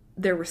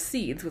there were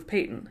seeds with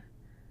Peyton.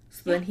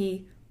 So then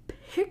he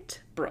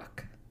picked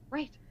Brooke.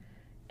 Right.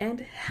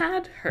 And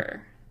had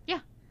her. Yeah.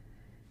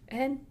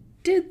 And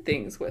did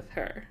things with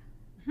her.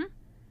 Mm-hmm.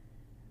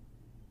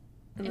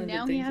 And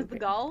now he has the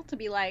gall to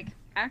be like,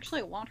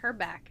 actually, I want her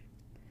back.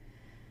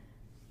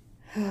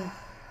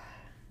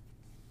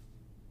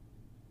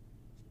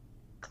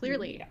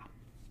 Clearly, yeah.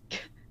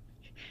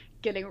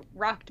 Getting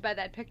rocked by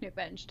that picnic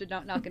bench did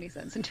not knock any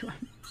sense into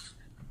him.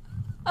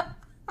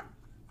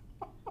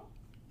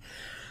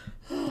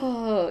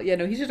 Oh, yeah,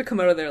 no, he should have come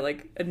out of there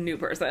like a new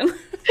person.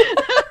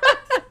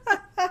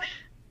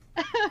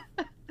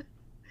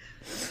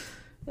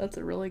 That's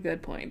a really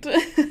good point.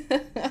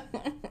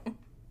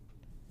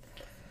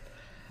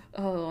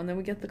 Oh, and then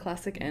we get the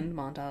classic end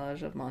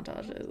montage of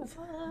montages.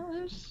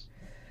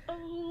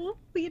 Oh,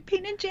 we had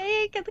Peyton and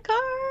Jake in the car.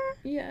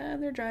 Yeah,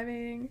 they're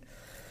driving.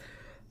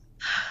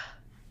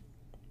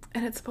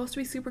 And it's supposed to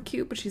be super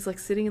cute, but she's like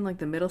sitting in like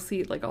the middle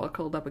seat, like all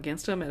curled up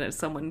against him, and it's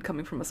someone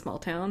coming from a small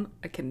town.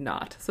 I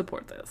cannot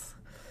support this.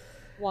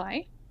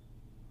 Why?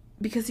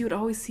 Because you would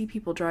always see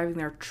people driving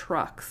their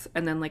trucks,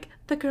 and then like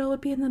the girl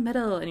would be in the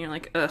middle, and you're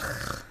like,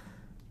 ugh.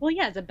 Well,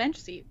 yeah, it's a bench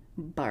seat.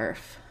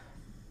 Barf.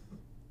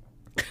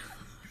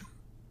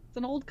 It's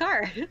an old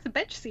car. It's a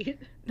bench seat.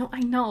 No, I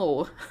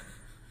know.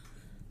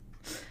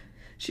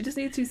 She just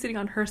needs to be sitting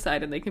on her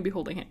side, and they can be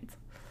holding hands.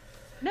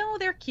 No,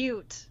 they're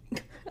cute.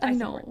 I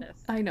know.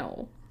 I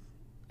know.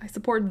 I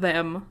support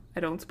them. I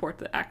don't support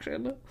the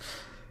action.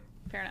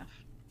 Fair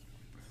enough.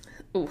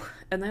 Ooh,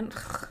 and then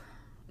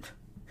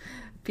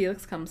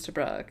Felix comes to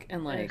Brooke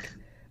and like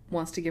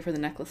wants to give her the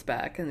necklace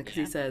back, and because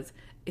he says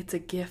it's a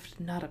gift,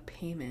 not a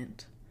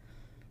payment.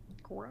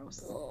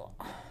 Gross. Ugh.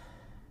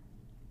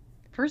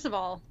 First of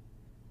all,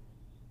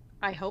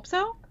 I hope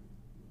so.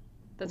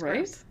 That's right.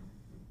 Gross.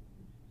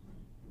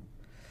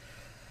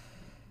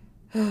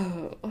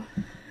 Oh,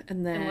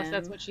 and then Unless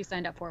that's what she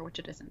signed up for, which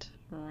it isn't.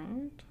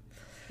 Right.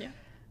 Yeah.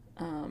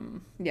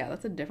 Yeah,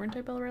 that's a different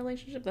type of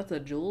relationship. That's a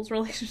Jules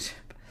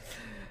relationship.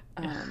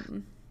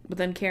 But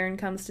then Karen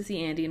comes to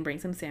see Andy and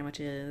brings him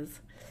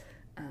sandwiches.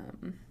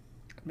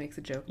 Makes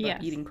a joke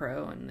about eating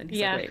crow, and then he's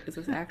like, wait, is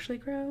this actually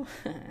crow?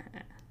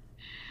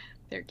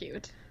 They're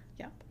cute.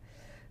 Yep.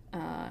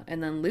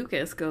 And then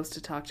Lucas goes to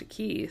talk to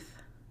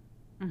Keith,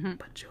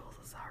 but Jules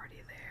is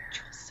already there.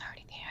 Jules is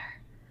already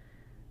there.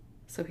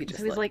 So he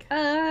just he's like,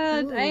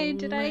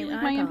 did I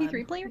leave my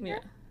MP3 player here?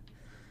 Yeah.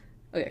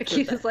 Oh, yeah.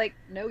 Keith is like,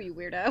 no, you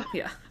weirdo.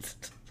 Yeah.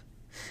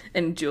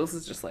 And Jules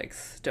is just like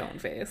stone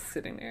faced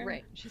sitting there.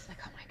 Right. She's like,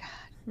 oh my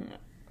god. Yeah.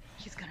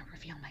 He's gonna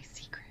reveal my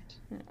secret.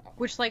 Yeah.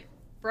 Which, like,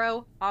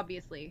 bro,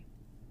 obviously.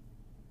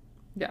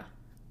 Yeah.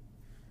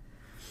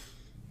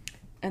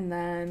 And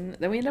then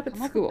we end up at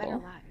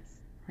school.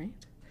 Right?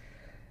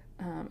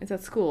 It's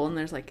at school, and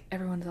there's like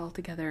everyone's all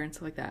together and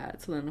stuff like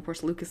that. So then of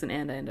course Lucas and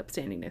Anna end up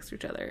standing next to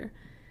each other.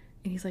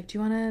 And he's like,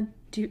 what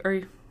did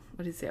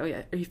he say? Oh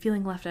yeah, are you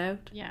feeling left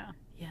out? Yeah.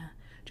 Yeah.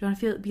 Do you want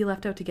to be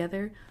left out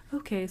together?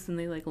 Okay, so then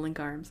they like link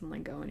arms and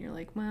like go, and you're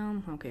like,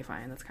 well, okay,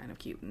 fine, that's kind of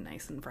cute and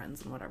nice and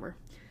friends and whatever.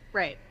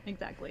 Right,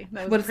 exactly.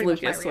 But it's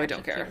Lucas, so I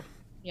don't care.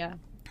 Yeah.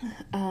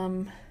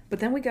 But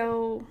then we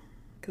go,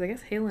 because I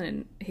guess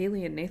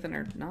Haley and Nathan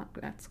are not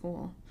at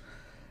school.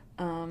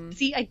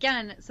 See,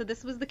 again, so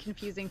this was the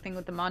confusing thing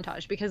with the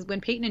montage, because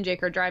when Peyton and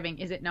Jake are driving,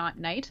 is it not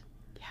night?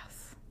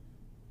 Yes.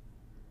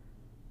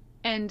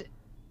 And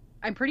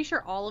I'm pretty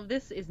sure all of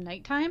this is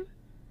nighttime,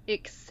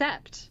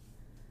 except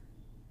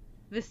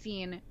the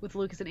scene with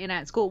Lucas and Anna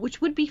at school,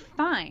 which would be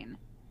fine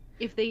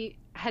if they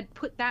had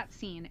put that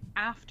scene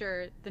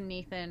after the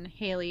Nathan,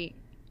 Haley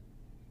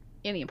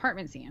in the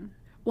apartment scene.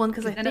 Well,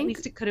 because I think at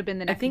least it could have been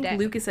the next day. I think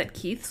Lucas at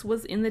Keith's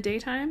was in the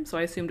daytime, so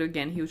I assumed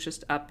again he was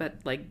just up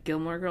at like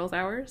Gilmore Girls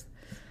hours.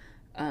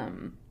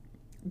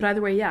 But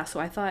either way, yeah. So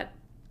I thought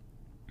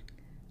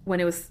when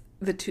it was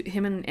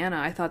him and Anna,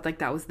 I thought like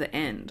that was the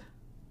end,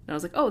 and I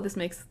was like, oh, this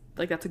makes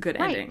like that's a good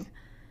ending.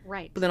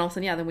 Right. But then all of a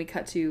sudden, yeah, then we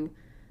cut to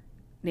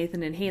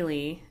Nathan and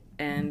Haley,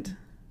 and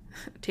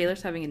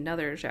Taylor's having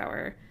another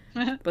shower,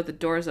 but the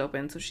door's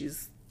open, so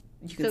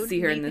you can So see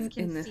her Nathan in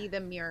can the see the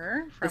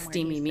mirror from the where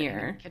steamy he's sitting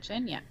mirror. in the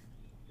kitchen. Yeah.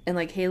 And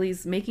like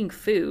Haley's making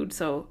food,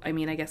 so I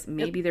mean, I guess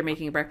maybe they're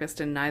making breakfast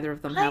and neither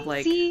of them have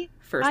like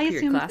first I period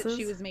assumed classes. that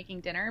she was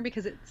making dinner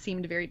because it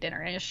seemed very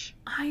dinner-ish.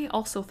 I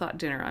also thought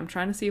dinner. I'm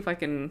trying to see if I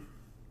can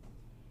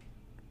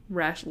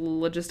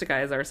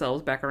logisticize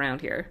ourselves back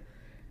around here.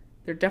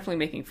 They're definitely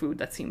making food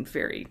that seemed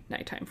very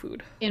nighttime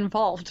food.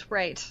 Involved,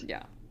 right.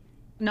 Yeah.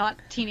 Not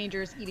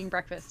teenagers eating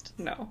breakfast.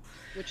 No.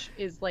 Which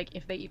is like,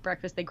 if they eat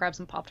breakfast, they grab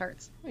some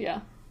Pop-Tarts. Yeah.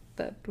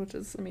 Which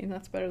is, I mean,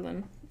 that's better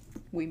than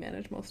we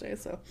manage most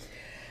days, so.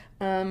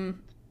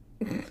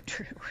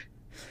 True.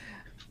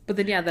 But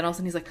then, yeah, then all of a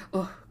sudden he's like,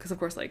 oh, because of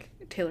course, like,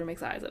 Taylor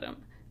makes eyes at him.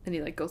 And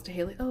he, like, goes to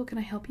Haley, oh, can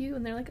I help you?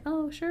 And they're like,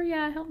 oh, sure,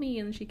 yeah, help me.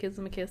 And she gives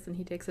him a kiss, and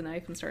he takes a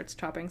knife and starts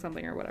chopping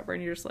something or whatever.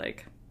 And you're just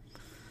like...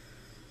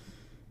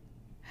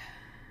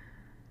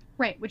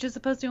 Right, which is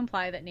supposed to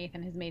imply that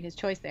Nathan has made his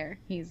choice there.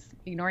 He's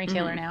ignoring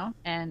Taylor now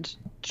and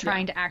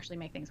trying to actually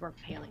make things work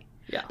with Haley.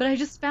 Yeah. But I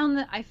just found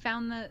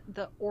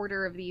the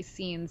order of these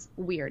scenes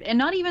weird, and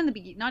not even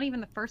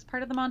the first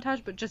part of the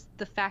montage, but just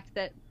the fact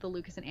that the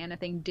Lucas and Anna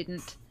thing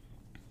didn't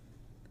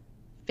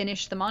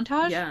finish the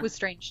montage was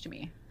strange to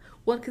me.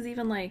 Well, because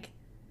even like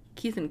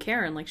Keith and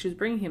Karen, like she was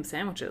bringing him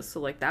sandwiches, so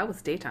like that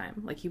was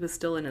daytime. Like he was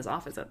still in his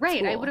office at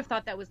school. I would have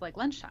thought that was like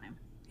lunchtime.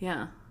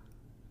 Yeah.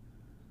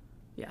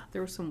 Yeah,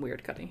 there was some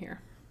weird cutting here.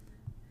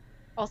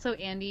 Also,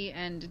 Andy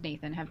and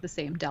Nathan have the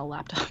same Dell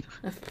laptop.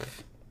 I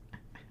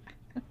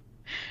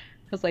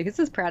was like, this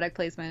is product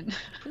placement.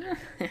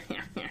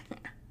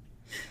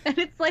 And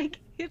it's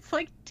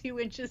like 2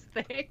 inches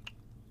thick.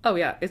 Oh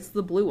yeah, it's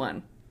the blue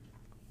one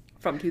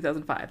from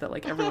 2005 that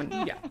like everyone,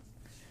 yeah.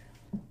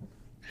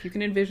 If you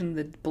can envision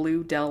the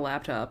blue Dell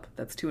laptop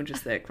that's 2 inches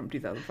thick from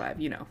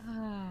 2005, you know.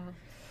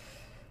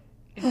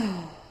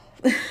 Oh.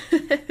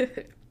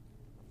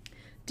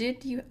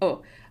 Did you...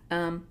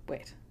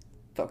 wait.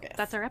 Focus.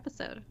 That's our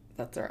episode.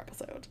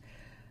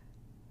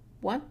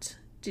 What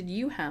did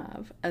you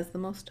have as the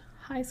most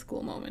high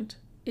school moment,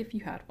 if you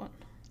had one?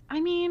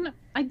 I mean,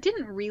 I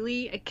didn't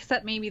really,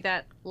 except maybe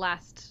that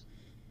last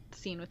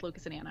scene with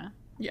Lucas and Anna.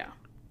 Yeah.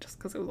 Just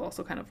because it was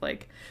also kind of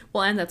like...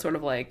 Well, and that's sort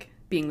of like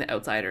being the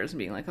outsiders and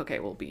being like, okay,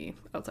 we'll be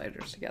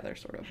outsiders together,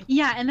 sort of.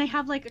 Yeah, and they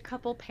have like a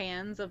couple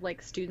pans of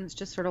like students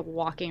just sort of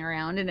walking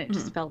around, and it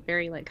just felt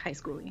very like high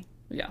schooly.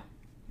 Yeah.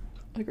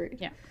 Agreed.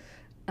 Yeah.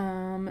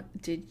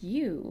 Did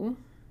you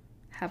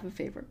have a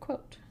favorite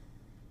quote?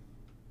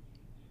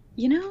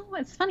 You know,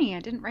 it's funny. I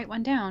didn't write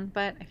one down,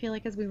 but I feel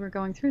like as we were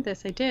going through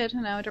this, I did,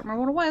 and now I don't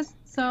remember what it was.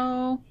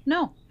 So,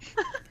 no.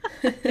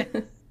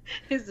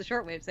 Is the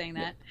short way of saying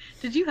that.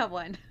 Did you have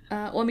one?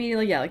 Well, I mean,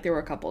 like, yeah, like there were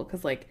a couple,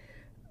 because like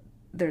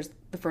there's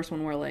the first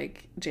one where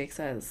like Jake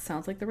says,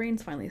 "Sounds like the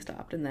rain's finally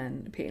stopped," and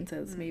then Peyton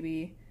says,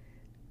 "Maybe,"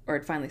 or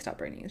it finally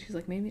stopped raining, and she's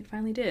like, "Maybe it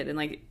finally did," and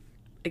like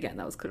again,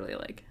 that was clearly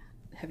like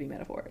heavy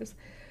metaphors.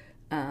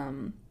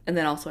 And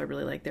then also I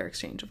really like their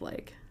exchange of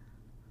like,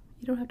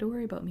 you don't have to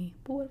worry about me,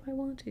 but what if I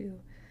want to?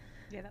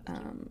 Yeah, that was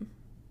cute.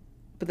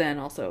 But then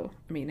also,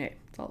 I mean, hey,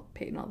 it's all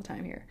Peyton all the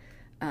time here.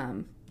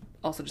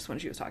 Also just when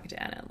she was talking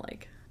to Anna and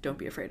like, don't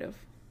be afraid of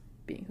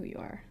being who you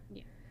are.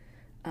 Yeah.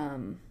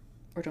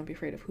 Or don't be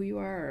afraid of who you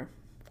are, or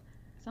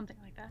something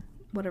like that.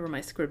 Whatever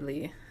my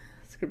scribbly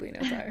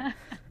notes are.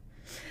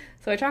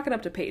 So I chalk it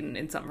up to Peyton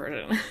in some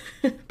version.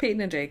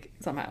 Peyton and Jake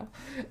somehow.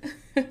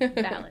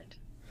 Valid.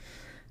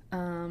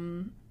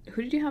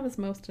 Who did you have as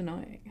most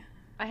annoying?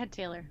 I had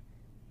Taylor.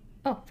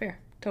 Oh, fair.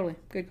 Totally.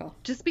 Good call.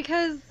 Just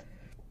because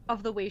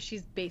of the way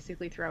she's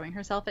basically throwing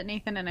herself at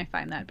Nathan, and I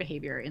find that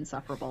behavior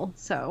insufferable.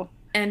 So.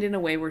 And in a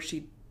way where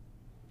she,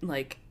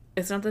 like,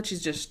 it's not that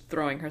she's just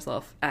throwing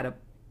herself at a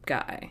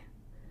guy.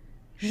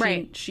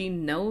 Right. She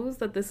knows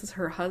that this is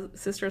her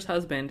sister's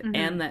husband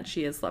and that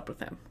she has slept with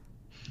him.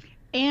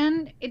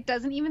 And it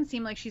doesn't even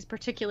seem like she's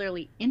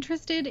particularly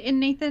interested in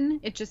Nathan.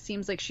 It just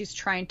seems like she's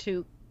trying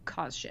to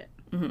cause shit.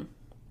 Mm-hmm.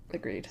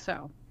 Agreed.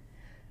 So.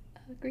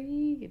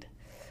 Agreed.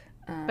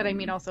 But I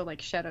mean, also,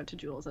 like, shout out to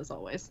Jules, as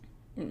always.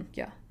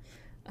 Yeah.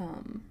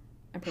 I'm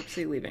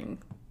purposely leaving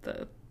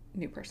the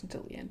new person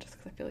till the end, just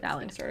because I feel like it's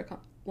going to start a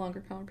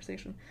longer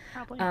conversation.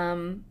 Probably.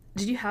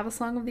 Did you have a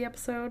song of the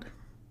episode?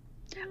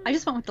 I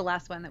just went with the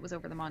last one that was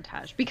over the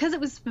montage, because it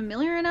was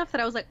familiar enough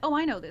that I was like, oh,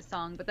 I know this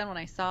song. But then when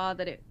I saw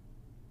that it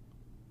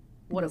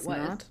was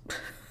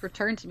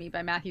Returned to Me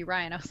by Matthew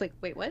Ryan, I was like,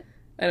 wait, what?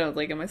 I don't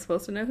like, am I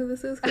supposed to know who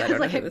this is? I was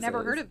like, I've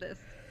never heard of this.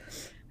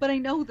 But I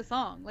know the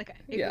song. Like,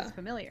 it was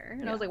familiar.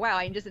 And I was like, wow,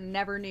 I just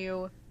never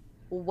knew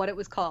what it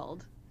was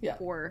called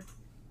for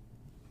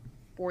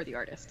the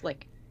artist.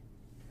 Like,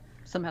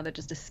 somehow that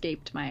just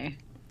escaped my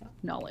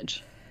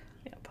knowledge.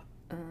 Yep.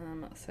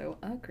 So,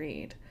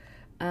 agreed.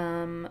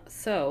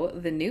 So,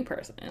 the new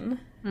person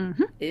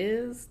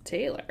is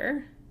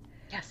Taylor.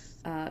 Yes.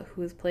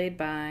 Who is played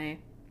by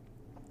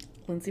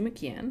Lindsay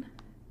McKeon.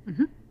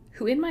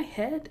 Who in my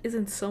head is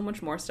in so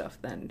much more stuff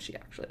than she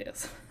actually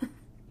is.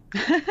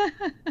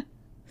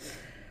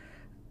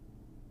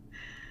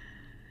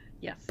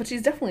 Yes. But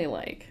she's definitely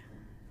like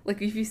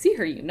if you see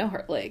her, you know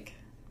her. Like,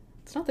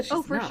 It's not that she's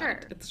Oh, for not. sure.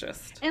 It's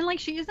just And like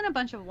she is in a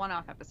bunch of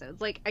one-off episodes.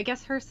 Like I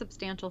guess her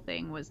substantial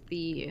thing was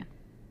the.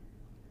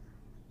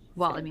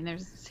 Well, I mean,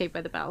 there's Saved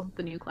by the Bell,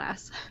 the new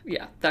class.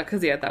 yeah, that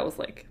was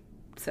like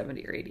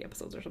 70 or 80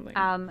 episodes or something.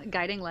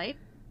 Guiding Light.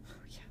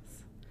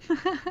 Yes.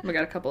 We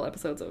got a couple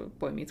episodes of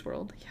Boy Meets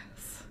World.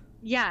 Yes.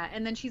 Yeah,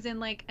 and then she's in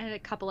like a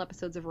couple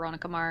episodes of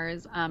Veronica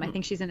Mars. I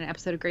think she's in an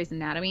episode of Grey's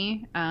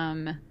Anatomy.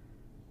 Oh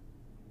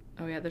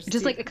yeah, there's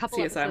just like a couple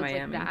CSI episodes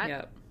Miami. like that.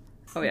 Yep.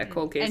 Oh yeah,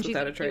 Cold Case And she's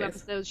Without in a few Trace.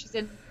 episodes. She's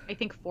in I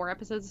think 4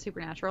 episodes of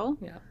Supernatural.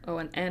 Yeah. Oh,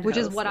 and which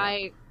House, is what yeah.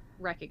 I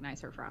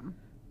recognize her from.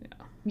 Yeah.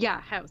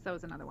 Yeah, House. That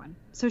was another one.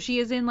 So she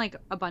is in like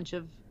a bunch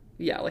of.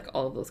 Yeah, like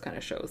all of those kind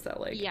of shows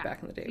that like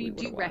back in the day we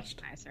would have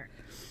watched. Recognize her.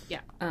 Yeah.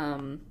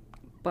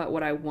 But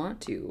what I want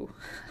to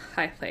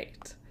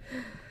highlight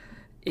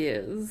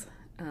is,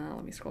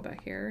 let me scroll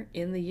back here.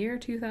 In the year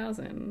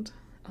 2000,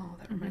 oh,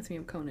 that reminds me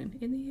of Conan.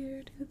 In the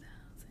year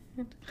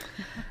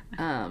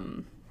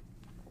 2000,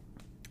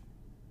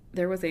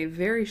 there was a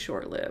very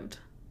short-lived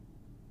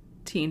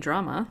teen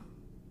drama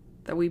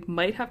that we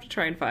might have to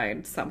try and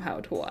find somehow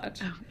to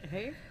watch.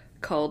 Okay.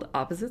 Called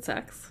Opposite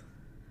Sex.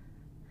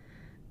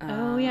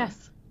 Oh,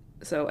 yes.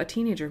 So a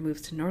teenager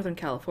moves to Northern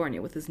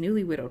California with his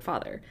newly widowed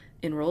father,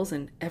 enrolls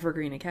in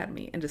Evergreen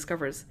Academy, and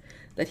discovers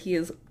that he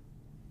is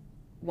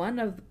one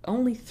of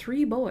only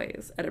 3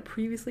 boys at a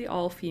previously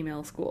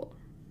all-female school.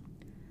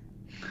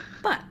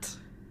 But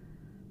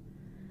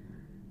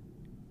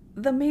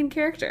the main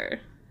character,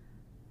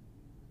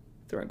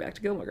 throwing back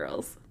to Gilmore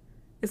Girls,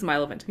 is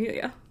Milo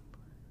Ventimiglia.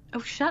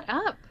 Oh, shut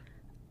up.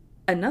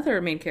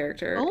 Another main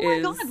character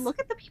God, look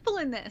at the people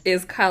in this.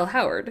 Is Kyle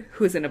Howard,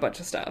 who's in a bunch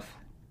of stuff.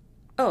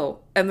 Oh,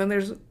 and then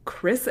there's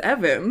Chris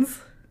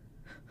Evans.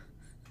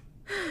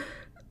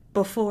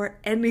 Before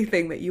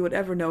anything that you would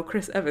ever know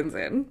Chris Evans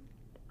in.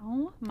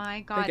 Oh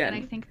my god. Again.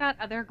 And I think that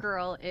other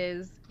girl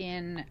is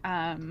in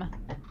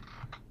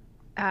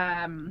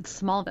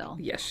Smallville.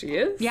 Yes, she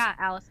is. Yeah,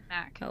 Allison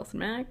Mack. Allison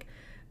Mack.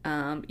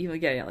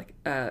 Even like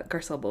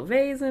Garcelle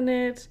Beauvais in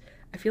it.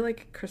 I feel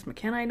like Chris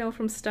McKenna I know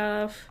from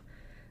stuff.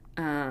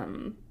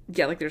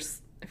 Yeah, like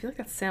there's I feel like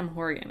that's Sam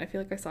Horgan. I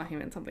feel like I saw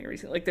him in something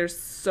recently. Like there's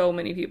so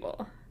many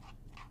people.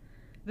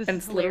 This and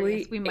is it's literally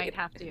hilarious. We might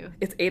have to.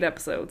 It's 8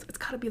 episodes. It's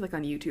got to be like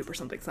on YouTube or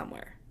something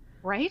somewhere.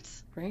 Right?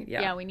 Right?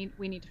 Yeah. Yeah, we need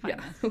to find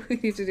this. We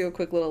need to do a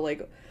quick little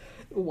like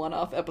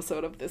one-off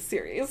episode of this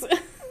series.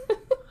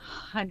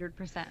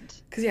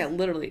 100%. Because yeah,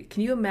 literally,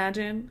 can you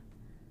imagine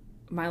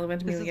Milo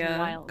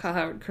Ventimiglia, Kyle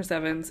Howard, Chris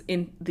Evans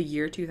in the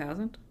year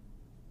 2000?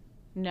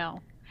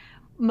 No.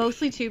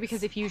 Mostly too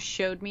because if you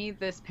showed me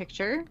this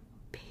picture,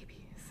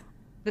 babies,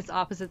 this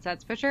opposite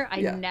sets picture,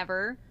 I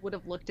never would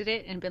have looked at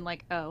it and been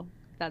like, oh,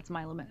 that's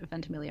Milo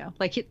Ventimiglia.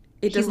 Like it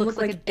doesn't look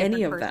like a different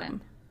any of person.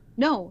 them.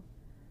 No.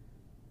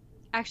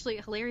 Actually,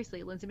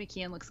 hilariously, Lindsay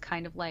McKeon looks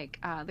kind of like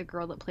the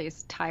girl that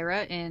plays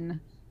Tyra in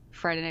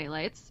Friday Night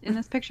Lights in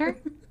this picture.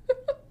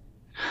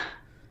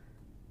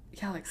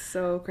 Yeah, like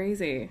so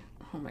crazy.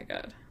 Oh my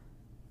god.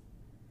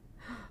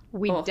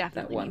 We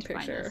definitely one need to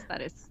picture. find this.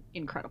 That is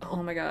incredible.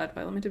 Oh my god,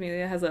 Milo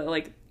Ventimiglia has a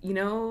like you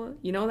know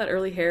that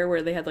early hair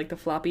where they had like the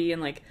floppy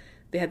and like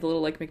they had the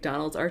little like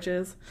McDonald's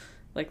arches,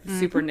 like the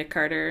super Nick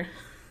Carter,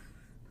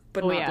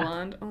 but not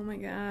blonde. Oh my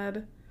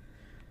god.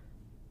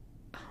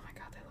 Oh my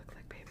god, they look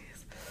like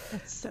babies.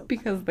 That's so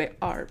because they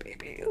are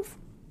babies.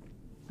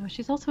 Oh,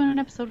 she's also in an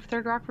episode of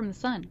Third Rock from the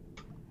Sun.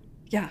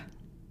 Yeah.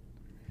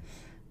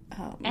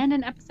 And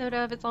an episode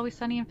of It's Always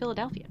Sunny in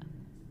Philadelphia.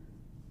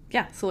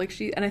 Yeah, so like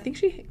I think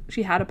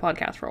she had a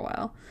podcast for a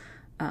while.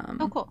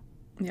 Oh, cool.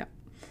 Yeah.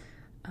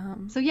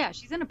 So yeah,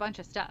 she's in a bunch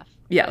of stuff.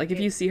 Yeah, like if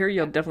you see her,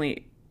 you'll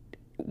definitely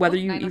whether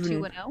you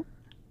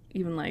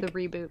even like the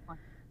reboot one.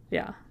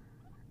 Yeah,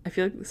 I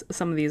feel like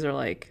some of these are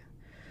like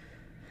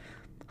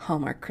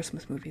Hallmark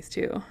Christmas movies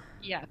too.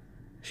 Yeah,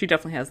 she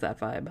definitely has that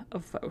vibe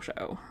of faux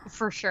show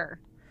for sure.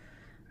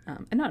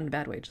 And not in a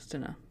bad way, just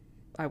in a.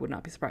 I would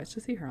not be surprised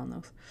to see her on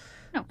those.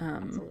 No,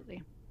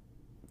 absolutely.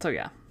 So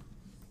yeah.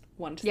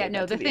 The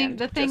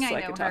thing I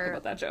know her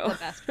about that show. the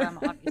best from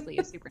obviously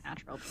is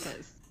Supernatural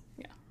because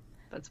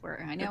that's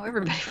where I know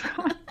everybody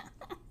from.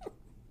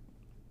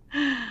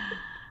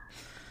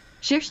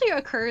 She actually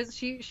occurs.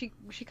 She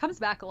comes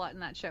back a lot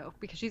in that show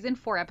because she's in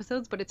 4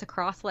 episodes, but it's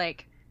across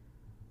like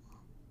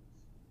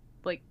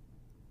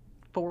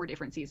 4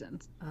 different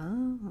seasons.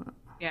 Oh.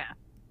 Yeah.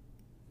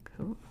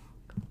 Cool.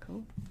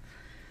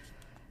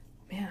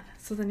 Man,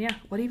 so then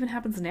what even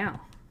happens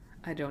now?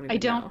 I don't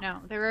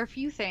know. There are a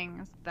few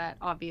things that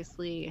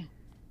obviously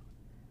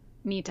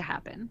need to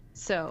happen.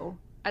 So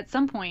at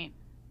some point,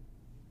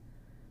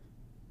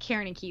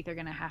 Karen and Keith are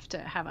going to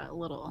have a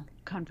little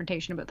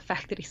confrontation about the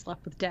fact that he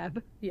slept with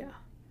Deb. Yeah.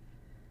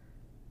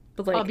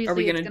 But obviously, are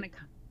we going to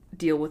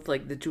deal with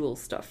the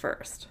Jules stuff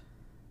first?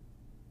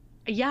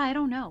 Yeah, I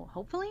don't know.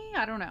 Hopefully,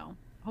 I don't know.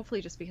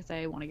 Hopefully just because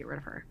I want to get rid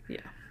of her.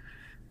 Yeah.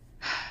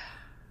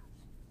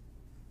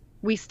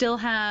 We still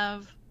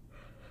have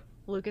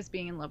Lucas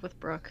being in love with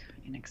Brooke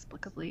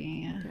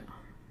inexplicably.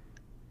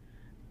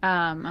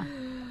 Yeah.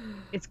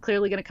 It's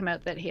clearly going to come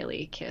out that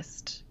Haley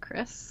kissed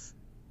Chris.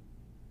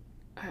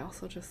 I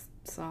also just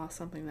saw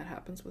something that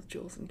happens with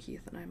Jules and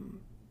Keith, and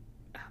I'm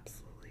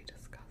absolutely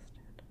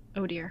disgusted.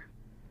 Oh dear.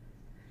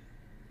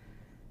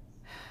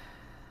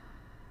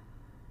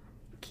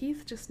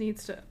 Keith just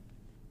needs to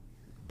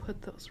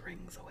put those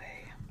rings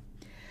away.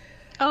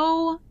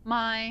 Oh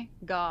my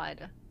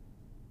god.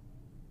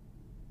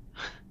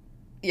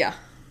 Yeah.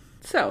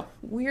 So,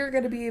 we're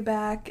going to be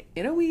back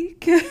in a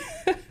week.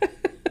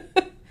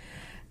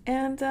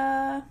 And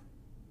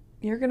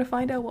you're going to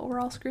find out what we're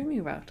all screaming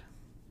about.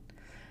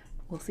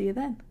 We'll see you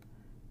then.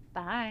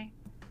 Bye.